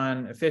focused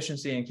on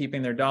efficiency and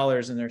keeping their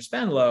dollars and their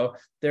spend low,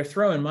 they're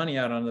throwing money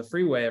out on the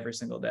freeway every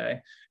single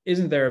day.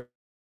 Isn't there a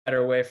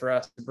better way for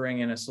us to bring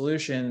in a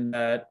solution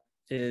that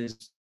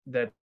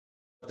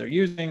they're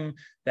using,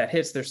 that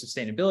hits their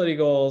sustainability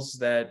goals,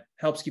 that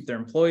helps keep their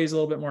employees a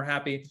little bit more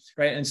happy,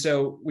 right? And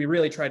so we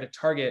really try to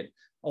target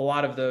a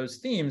lot of those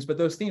themes, but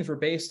those themes were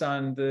based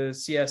on the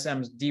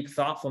CSM's deep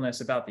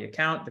thoughtfulness about the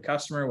account, the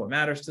customer, what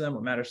matters to them,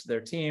 what matters to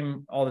their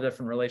team, all the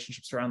different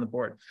relationships around the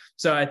board.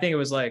 So I think it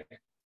was like,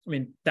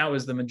 that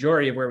was the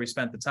majority of where we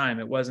spent the time.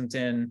 It wasn't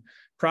in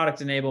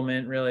product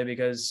enablement really,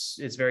 because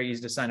it's very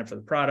easy to sign up for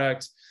the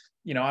product.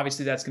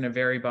 Obviously that's going to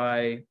vary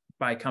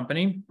by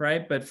company,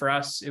 right? But for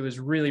us, it was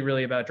really,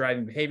 really about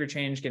driving behavior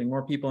change, getting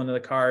more people into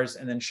the cars,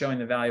 and then showing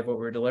the value of what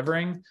we were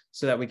delivering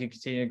so that we could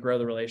continue to grow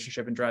the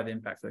relationship and drive the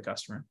impact for the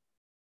customer.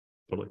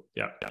 Totally.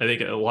 Yeah. I think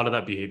a lot of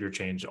that behavior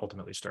change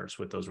ultimately starts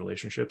with those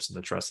relationships and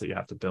the trust that you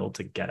have to build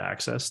to get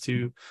access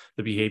to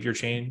the behavior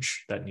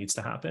change that needs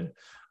to happen.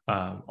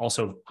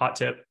 Also, hot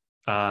tip,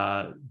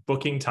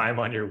 booking time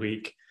on your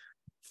week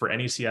for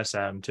any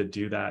CSM to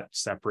do that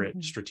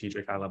separate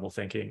strategic high-level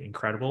thinking,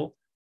 incredible.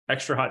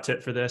 Extra hot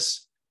tip for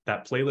this,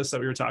 that playlist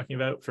that we were talking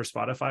about for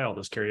Spotify, all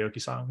those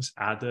karaoke songs,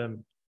 add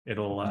them.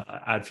 It'll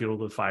add fuel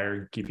to the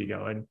fire, keep you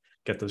going,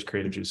 get those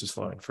creative juices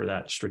flowing for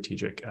that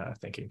strategic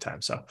thinking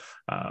time. So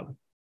it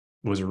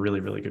was a really,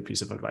 really good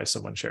piece of advice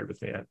someone shared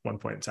with me at one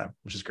point in time,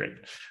 which is great.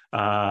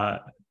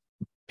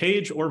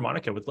 Paige or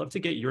Monica, would love to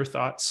get your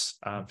thoughts.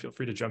 Feel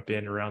free to jump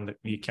in around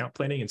the account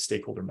planning and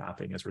stakeholder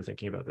mapping as we're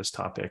thinking about this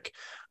topic.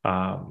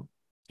 From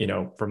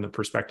the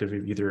perspective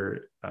of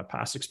either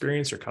past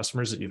experience or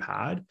customers that you've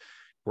had,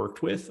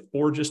 worked with,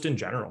 or just in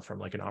general from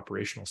like an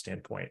operational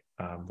standpoint.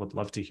 Would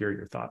love to hear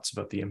your thoughts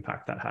about the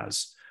impact that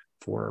has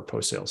for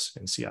post-sales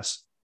in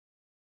CS.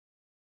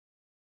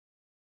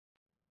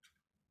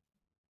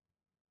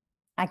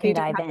 I can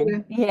dive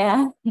in.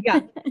 Yeah.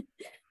 Yeah.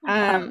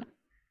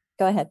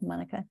 Go ahead,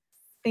 Monica.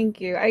 Thank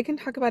you. I can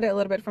talk about it a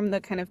little bit from the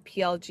kind of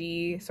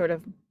PLG sort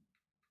of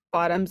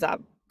bottoms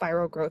up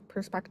viral growth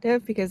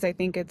perspective, because I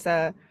think it's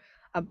a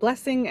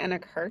blessing and a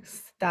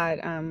curse that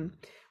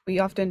we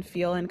often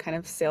feel in kind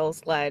of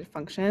sales-led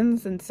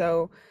functions. And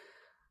so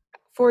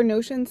for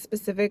Notion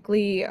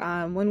specifically,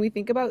 when we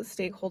think about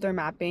stakeholder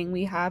mapping,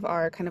 we have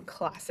our kind of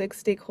classic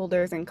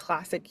stakeholders and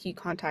classic key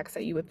contacts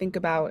that you would think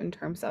about in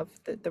terms of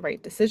the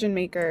right decision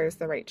makers,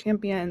 the right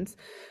champions.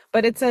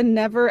 But it's a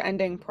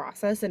never-ending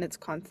process, and it's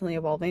constantly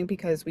evolving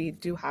because we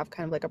do have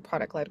kind of like a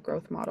product-led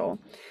growth model.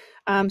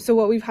 So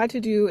what we've had to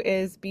do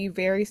is be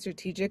very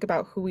strategic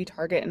about who we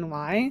target and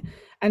why,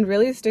 and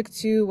really stick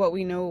to what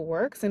we know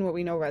works and what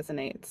we know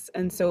resonates.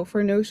 And so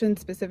for Notion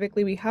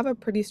specifically, we have a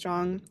pretty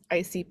strong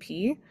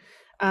ICP,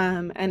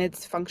 and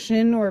it's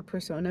function or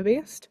persona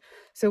based.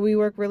 So we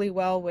work really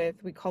well with,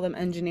 we call them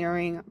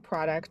engineering,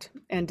 product,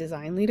 and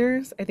design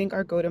leaders. I think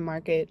our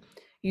go-to-market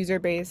user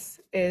base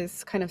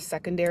is kind of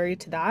secondary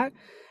to that.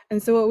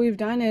 And so what we've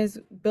done is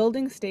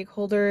building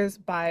stakeholders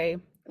by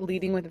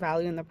leading with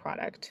value in the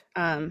product,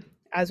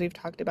 as we've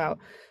talked about.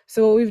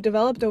 So what we've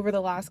developed over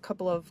the last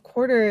couple of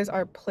quarters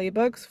are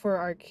playbooks for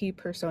our key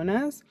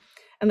personas,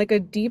 and like a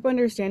deep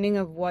understanding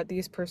of what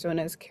these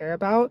personas care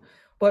about,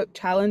 what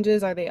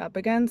challenges are they up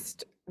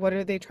against, what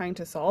are they trying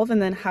to solve,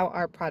 and then how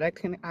our product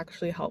can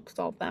actually help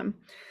solve them.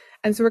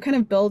 And so we're kind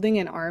of building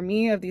an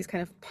army of these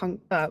kind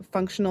of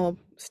functional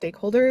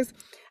stakeholders,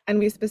 and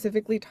we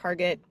specifically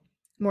target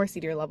more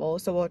senior level.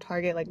 So we'll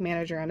target like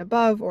manager and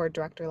above or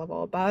director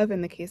level above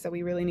in the case that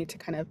we really need to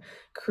kind of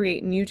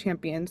create new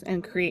champions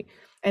and create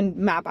and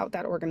map out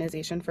that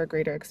organization for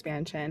greater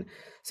expansion.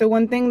 So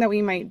one thing that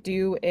we might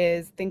do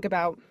is think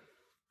about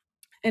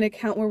an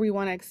account where we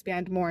want to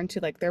expand more into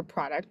like their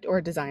product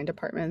or design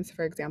departments,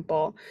 for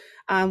example.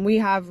 We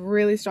have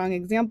really strong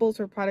examples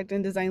for product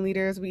and design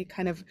leaders. We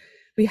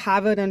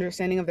have an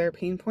understanding of their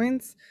pain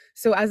points.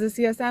 So as a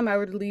CSM, I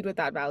would lead with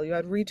that value.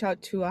 I'd reach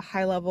out to a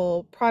high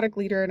level product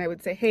leader and I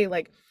would say, hey,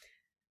 like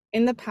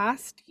in the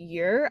past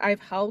year,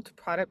 I've helped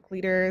product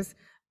leaders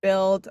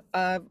build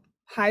a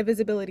high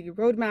visibility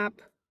roadmap,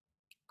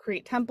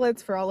 create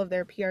templates for all of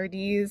their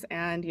PRDs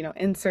and,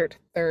 insert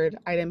third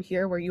item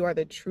here where you are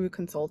the true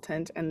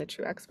consultant and the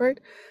true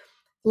expert.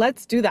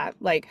 Let's do that.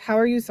 Like, how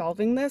are you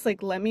solving this?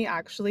 Like, let me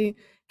actually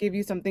give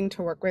you something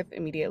to work with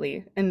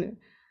immediately. And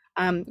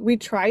we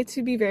try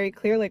to be very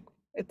clear, like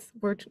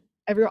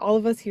all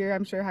of us here,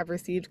 I'm sure, have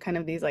received kind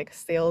of these like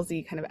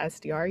salesy kind of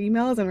SDR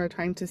emails, and we're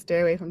trying to stay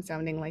away from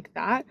sounding like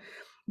that,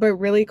 but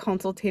really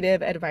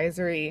consultative,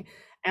 advisory.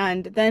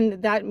 And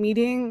then that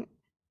meeting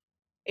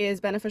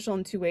is beneficial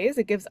in two ways.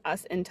 It gives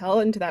us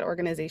intel into that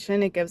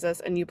organization. It gives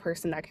us a new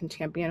person that can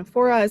champion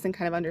for us and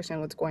kind of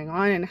understand what's going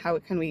on and how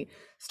can we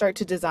start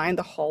to design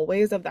the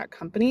hallways of that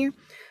company.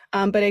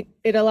 But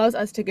it allows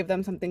us to give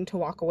them something to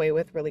walk away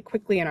with really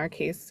quickly. In our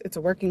case, it's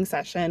a working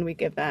session. We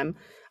give them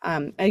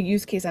a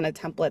use case and a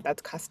template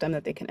that's custom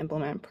that they can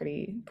implement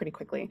pretty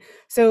quickly.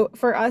 So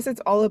for us,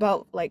 it's all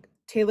about like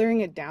tailoring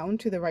it down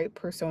to the right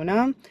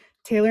persona,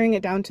 tailoring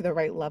it down to the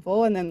right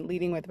level, and then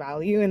leading with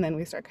value. And then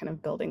we start kind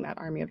of building that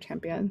army of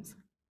champions.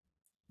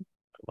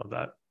 I love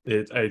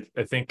that.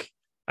 I think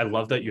I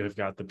love that you have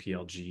got the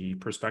PLG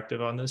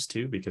perspective on this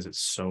too, because it's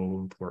so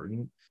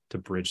important to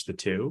bridge the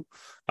two.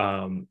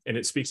 And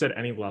it speaks at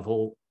any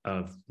level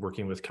of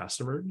working with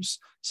customers,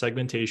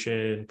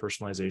 segmentation,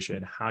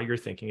 personalization, how you're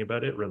thinking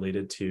about it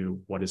related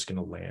to what is going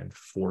to land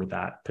for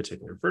that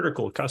particular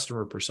vertical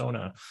customer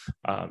persona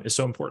is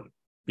so important,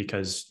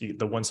 because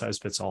the one size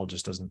fits all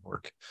just doesn't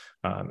work.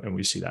 And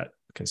we see that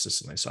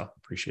consistently. So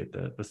appreciate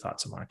the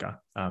thoughts of Monica.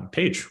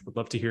 Paige, would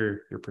love to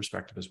hear your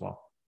perspective as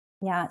well.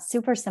 Yeah,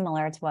 super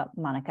similar to what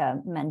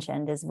Monica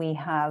mentioned is we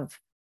have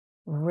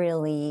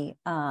really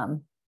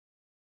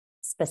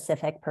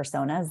specific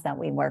personas that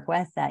we work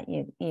with that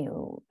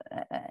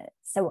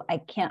so I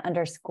can't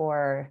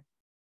underscore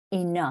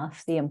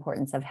enough the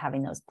importance of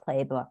having those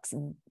playbooks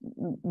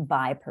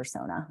by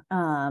persona,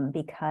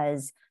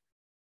 because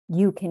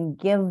you can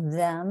give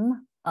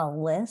them a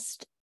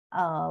list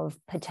of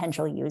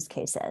potential use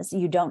cases.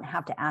 You don't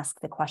have to ask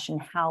the question,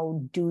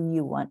 how do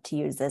you want to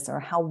use this? Or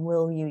how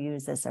will you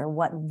use this? Or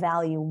what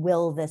value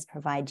will this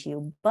provide to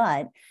you?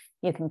 But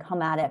you can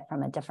come at it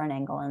from a different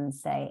angle and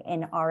say,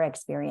 in our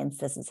experience,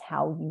 this is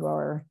how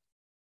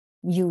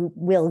you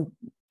will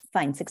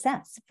find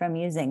success from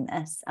using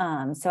this.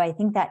 So I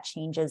think that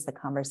changes the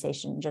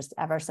conversation just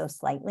ever so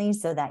slightly,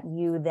 so that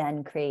you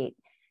then create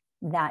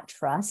that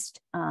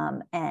trust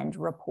and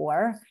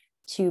rapport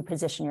to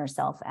position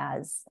yourself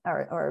as,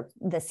 or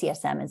the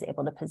CSM is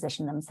able to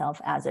position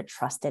themselves as a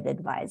trusted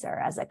advisor,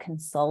 as a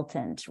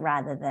consultant,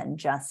 rather than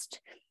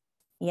just,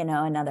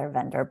 another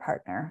vendor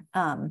partner.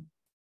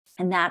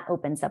 And that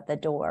opens up the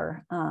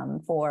door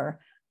for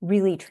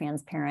really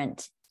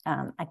transparent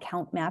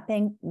account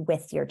mapping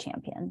with your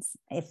champions.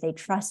 If they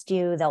trust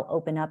you, they'll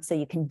open up so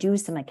you can do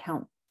some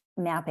account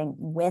mapping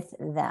with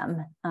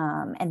them.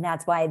 And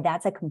that's why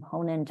that's a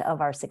component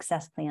of our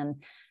success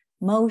plan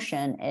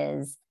motion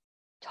is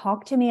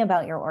talk to me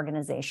about your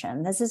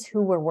organization. This is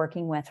who we're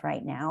working with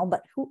right now,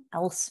 but who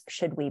else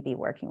should we be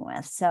working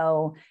with?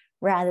 So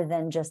rather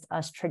than just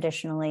us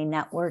traditionally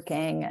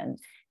networking and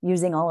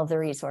using all of the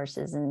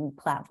resources and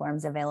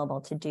platforms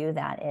available to do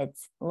that,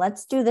 it's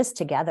let's do this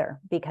together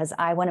because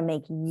I want to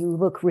make you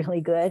look really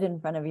good in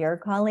front of your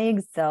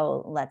colleagues.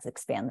 So let's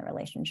expand the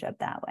relationship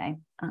that way.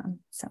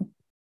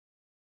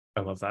 I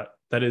love that.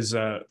 That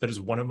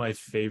is one of my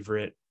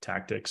favorite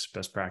tactics,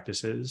 best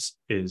practices,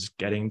 is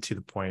getting to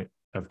the point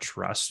of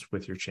trust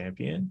with your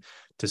champion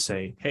to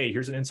say, hey,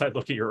 here's an inside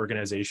look at your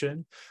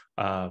organization.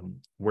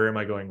 Where am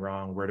I going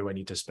wrong? Where do I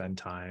need to spend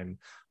time?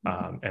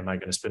 Am I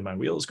going to spin my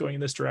wheels going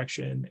in this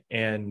direction?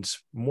 And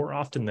more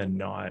often than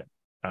not,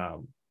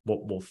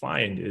 what we'll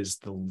find is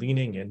the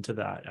leaning into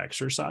that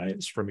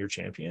exercise from your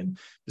champion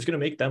is going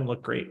to make them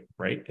look great,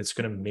 right? It's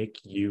going to make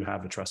you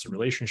have a trusted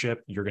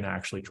relationship. You're going to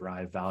actually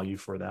drive value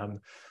for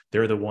them.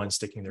 They're the ones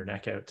sticking their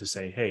neck out to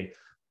say, hey,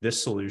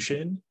 this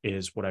solution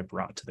is what I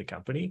brought to the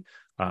company.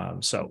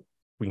 So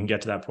we can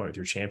get to that point with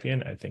your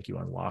champion. I think you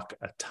unlock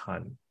a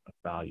ton of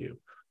value.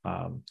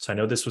 So I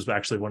know this was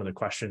actually one of the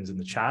questions in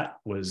the chat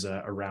was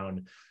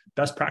around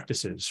best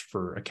practices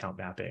for account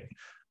mapping.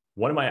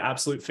 One of my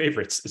absolute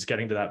favorites is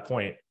getting to that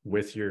point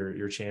with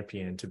your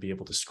champion to be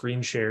able to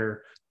screen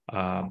share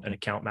an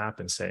account map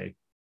and say,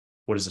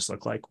 what does this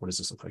look like? What does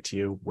this look like to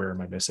you? Where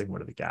am I missing?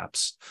 What are the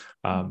gaps?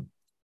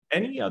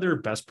 Any other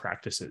best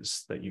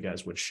practices that you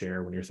guys would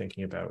share when you're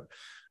thinking about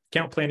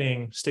account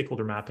planning,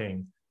 stakeholder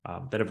mapping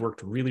that have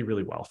worked really,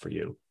 really well for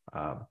you?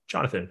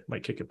 Jonathan,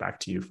 might kick it back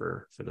to you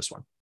for this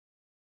one.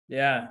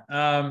 Yeah.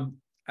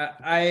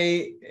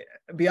 I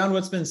beyond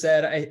what's been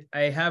said, I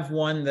have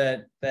one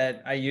that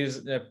I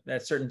use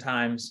at certain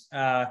times,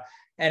 and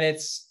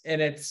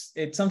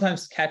it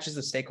sometimes catches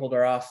the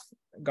stakeholder off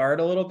guard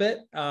a little bit,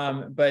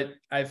 but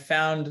I've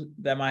found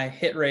that my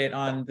hit rate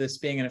on this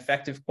being an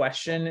effective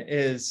question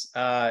is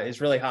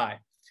really high,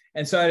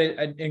 and so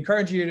I'd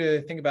encourage you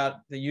to think about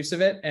the use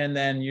of it and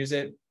then use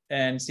it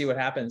and see what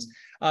happens.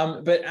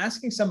 But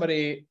asking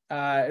somebody,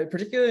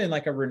 particularly in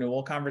like a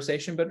renewal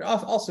conversation, but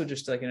also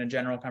just like in a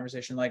general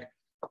conversation, like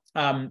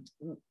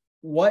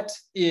what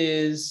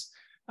is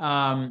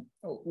from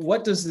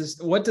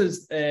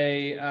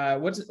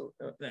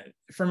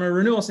a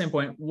renewal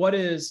standpoint, what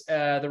is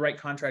the right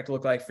contract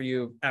look like for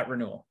you at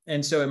renewal?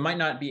 And so it might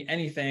not be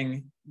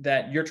anything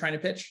that you're trying to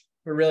pitch,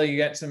 but really you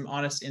get some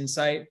honest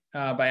insight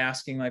by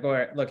asking like, all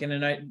right, look, in a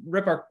night,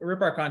 rip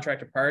our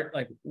contract apart.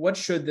 Like, what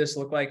should this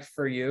look like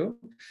for you?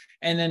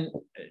 And then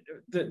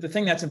the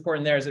thing that's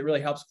important there is it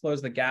really helps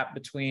close the gap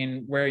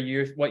between what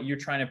you're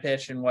trying to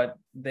pitch and what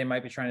they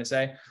might be trying to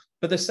say.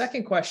 But the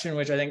second question,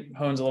 which I think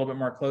hones a little bit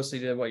more closely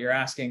to what you're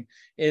asking,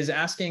 is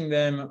asking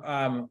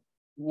them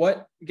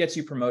what gets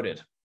you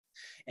promoted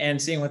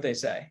and seeing what they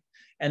say.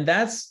 And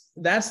that's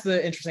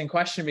the interesting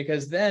question,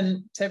 because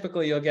then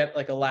typically you'll get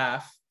like a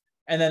laugh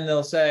and then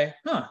they'll say,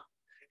 huh.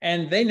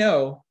 And they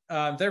know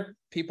they're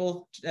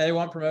people, they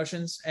want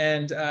promotions,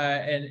 and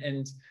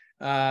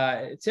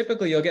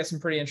typically you'll get some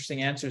pretty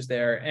interesting answers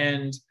there.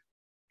 And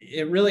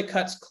it really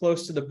cuts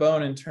close to the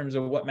bone in terms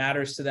of what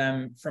matters to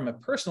them from a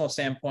personal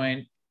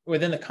standpoint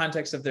within the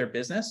context of their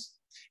business.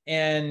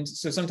 And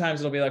so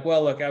sometimes it'll be like,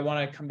 well, look, I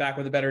want to come back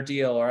with a better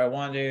deal, or I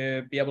want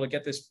to be able to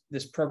get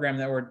this program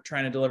that we're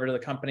trying to deliver to the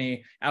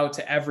company out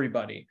to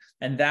everybody.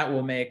 And that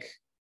will make,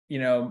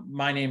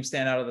 my name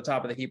stand out at the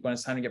top of the heap when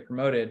it's time to get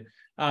promoted.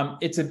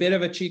 It's a bit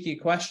of a cheeky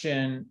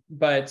question,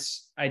 but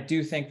I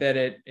do think that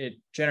it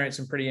generates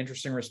some pretty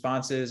interesting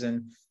responses.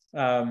 And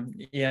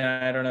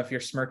I don't know if you're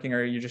smirking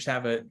or you just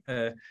have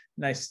a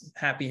nice,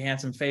 happy,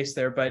 handsome face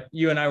there, but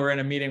you and I were in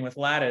a meeting with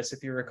Lattice,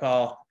 if you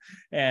recall,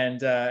 and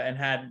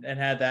had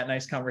that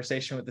nice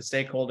conversation with the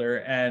stakeholder,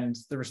 and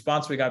the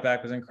response we got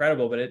back was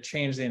incredible, but it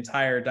changed the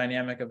entire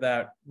dynamic of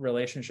that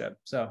relationship.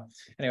 So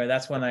anyway,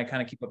 that's when I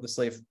kind of keep up the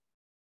sleeve.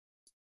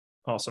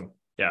 Awesome.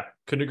 Yeah,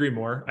 couldn't agree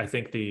more. I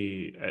think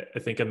in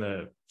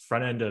the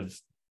front end of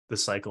the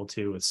cycle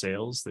too with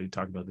sales, they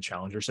talk about the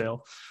challenger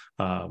sale,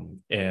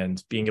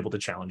 and being able to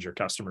challenge your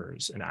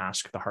customers and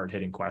ask the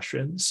hard-hitting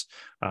questions.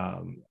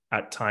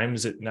 At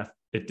times it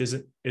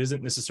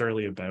isn't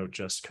necessarily about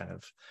just kind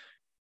of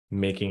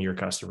making your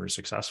customers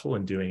successful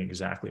and doing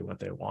exactly what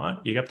they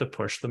want. You have to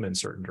push them in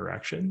certain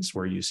directions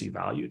where you see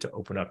value to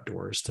open up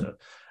doors to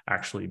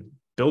actually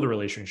build a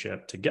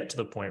relationship to get to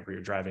the point where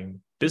you're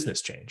driving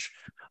business change.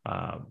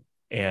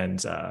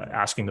 And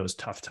asking those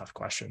tough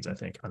questions, I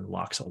think,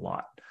 unlocks a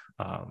lot.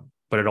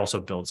 But it also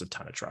builds a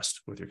ton of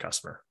trust with your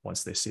customer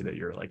once they see that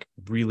you're like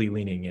really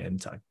leaning in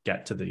to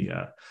get to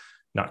the,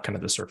 not kind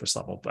of the surface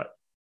level, but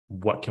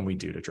what can we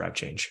do to drive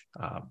change?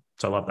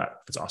 So I love that.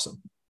 It's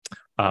awesome.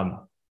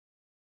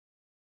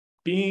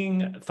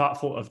 Being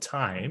thoughtful of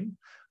time,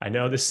 I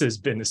know this has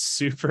been a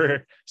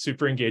super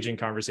engaging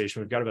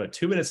conversation. We've got about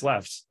 2 minutes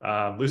left,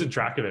 losing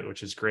track of it,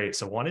 which is great.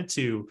 So wanted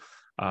to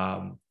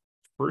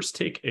first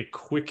take a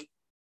quick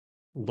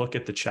look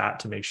at the chat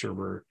to make sure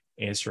we're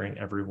answering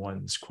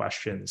everyone's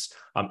questions.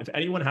 If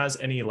anyone has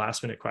any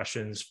last minute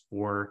questions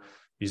for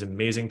these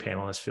amazing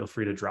panelists, feel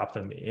free to drop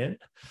them in.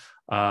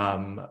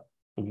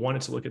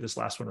 Wanted to look at this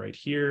last one right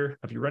here.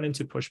 Have you run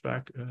into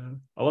pushback?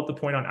 I love the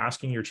point on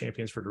asking your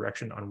champions for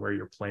direction on where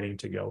you're planning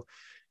to go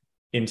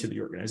into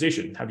the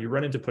organization. Have you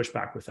run into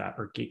pushback with that,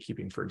 or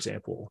gatekeeping, for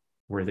example,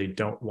 where they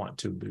don't want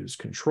to lose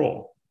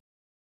control?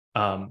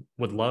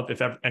 Would love,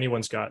 if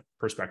anyone's got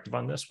perspective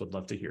on this, would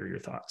love to hear your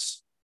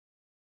thoughts.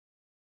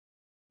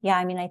 Yeah,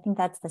 I mean, I think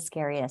that's the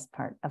scariest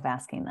part of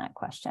asking that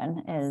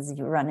question, is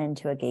you run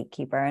into a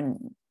gatekeeper.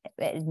 And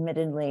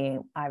admittedly,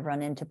 I've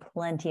run into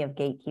plenty of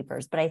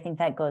gatekeepers, but I think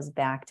that goes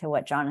back to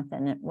what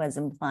Jonathan was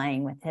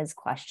implying with his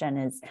question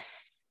is,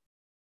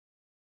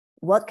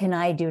 what can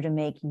I do to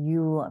make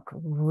you look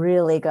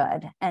really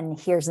good? And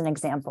here's an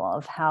example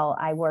of how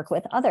I work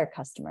with other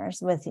customers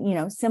with,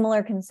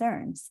 similar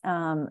concerns,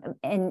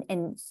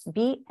 and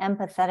be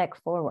empathetic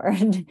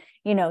forward,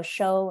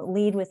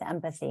 lead with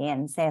empathy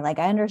and say, like,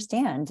 I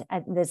understand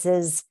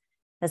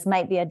this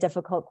might be a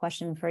difficult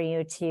question for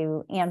you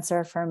to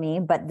answer for me,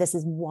 but this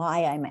is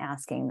why I'm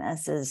asking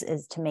this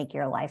is to make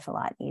your life a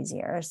lot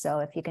easier. So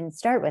if you can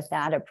start with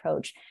that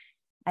approach,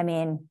 I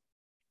mean,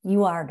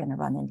 you are going to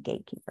run into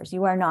gatekeepers.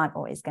 You are not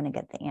always going to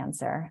get the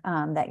answer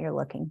that you're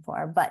looking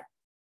for. But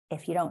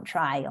if you don't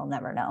try, you'll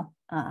never know.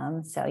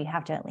 So you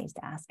have to at least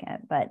ask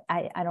it. But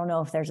I don't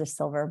know if there's a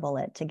silver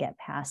bullet to get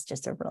past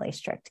just a really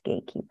strict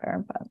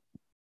gatekeeper. But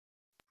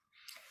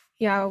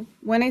yeah,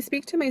 when I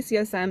speak to my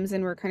CSMs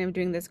and we're kind of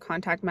doing this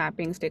contact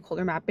mapping,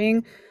 stakeholder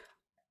mapping,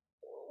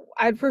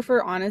 I'd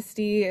prefer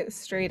honesty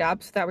straight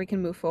up so that we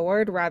can move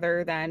forward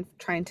rather than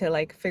trying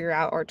to figure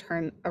out or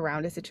turn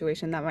around a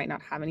situation that might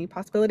not have any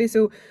possibility.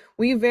 So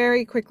we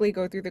very quickly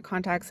go through the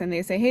contacts and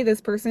they say, hey,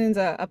 this person's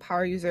a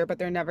power user, but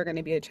they're never going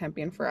to be a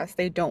champion for us.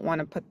 They don't want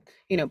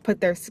to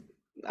put their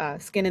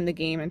skin in the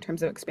game in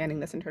terms of expanding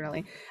this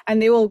internally.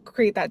 And they will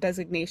create that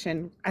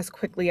designation as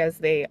quickly as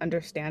they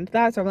understand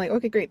that. So I'm like,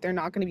 okay, great. They're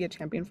not going to be a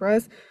champion for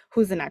us.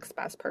 Who's the next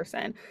best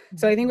person? Mm-hmm.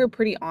 So I think we're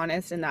pretty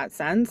honest in that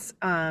sense.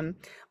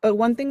 But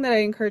one thing that I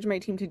encourage my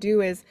team to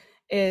do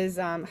is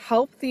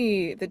help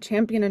the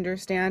champion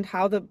understand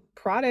how the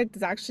product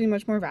is actually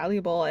much more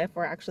valuable if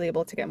we're actually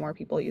able to get more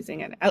people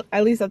using it.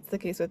 At least that's the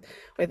case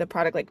with a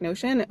product like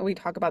Notion. We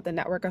talk about the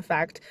network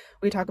effect.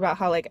 We talk about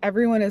how like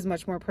everyone is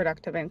much more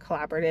productive and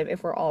collaborative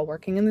if we're all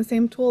working in the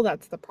same tool.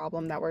 That's the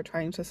problem that we're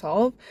trying to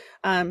solve.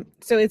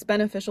 So it's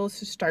beneficial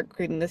to start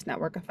creating this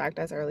network effect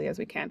as early as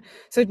we can.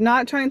 So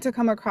not trying to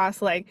come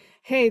across like,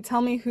 hey,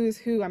 tell me who's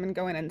who, I'm gonna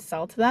go in and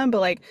sell to them, but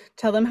like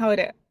tell them how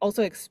it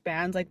also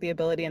expands like the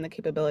ability and the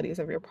capabilities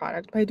of your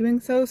product by doing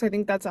so. So I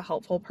think that's a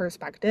helpful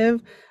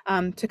perspective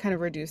to kind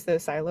of reduce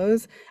those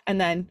silos. And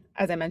then,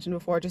 as I mentioned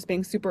before, just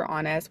being super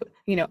honest,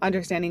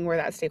 understanding where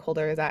that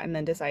stakeholder is at and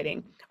then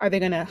deciding, are they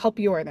going to help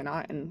you or they're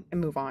not, and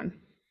move on.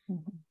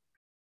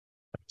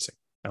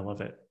 I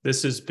love it.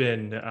 This has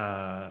been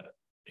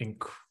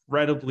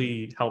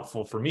incredibly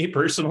helpful for me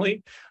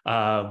personally.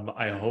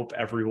 I hope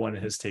everyone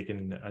has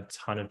taken a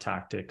ton of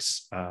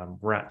tactics.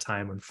 We're at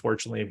time,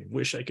 unfortunately. I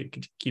wish I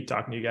could keep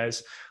talking to you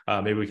guys.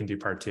 Maybe we can do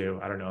part 2.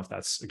 I don't know if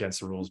that's against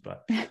the rules,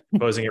 but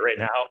proposing it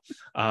right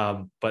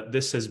now. But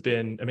this has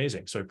been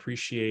amazing. So I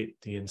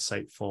appreciate the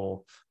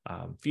insightful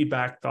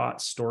feedback,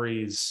 thoughts,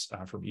 stories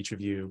from each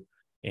of you.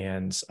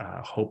 And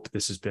hope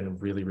this has been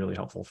really, really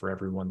helpful for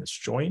everyone that's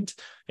joined.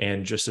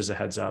 And just as a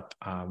heads up,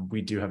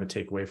 we do have a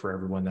takeaway for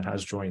everyone that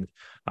has joined.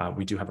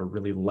 We do have a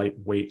really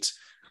lightweight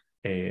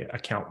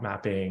account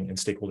mapping and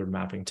stakeholder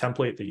mapping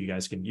template that you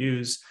guys can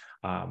use.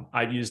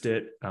 I've used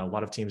it. A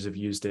lot of teams have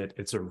used it.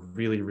 It's a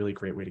really, really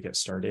great way to get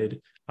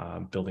started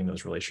building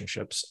those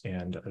relationships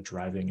and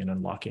driving and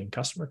unlocking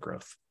customer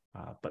growth.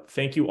 But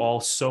thank you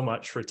all so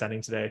much for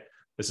attending today.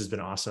 This has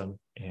been awesome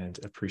and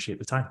appreciate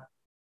the time.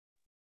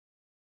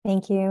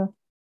 Thank you.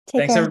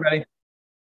 Thanks, everybody.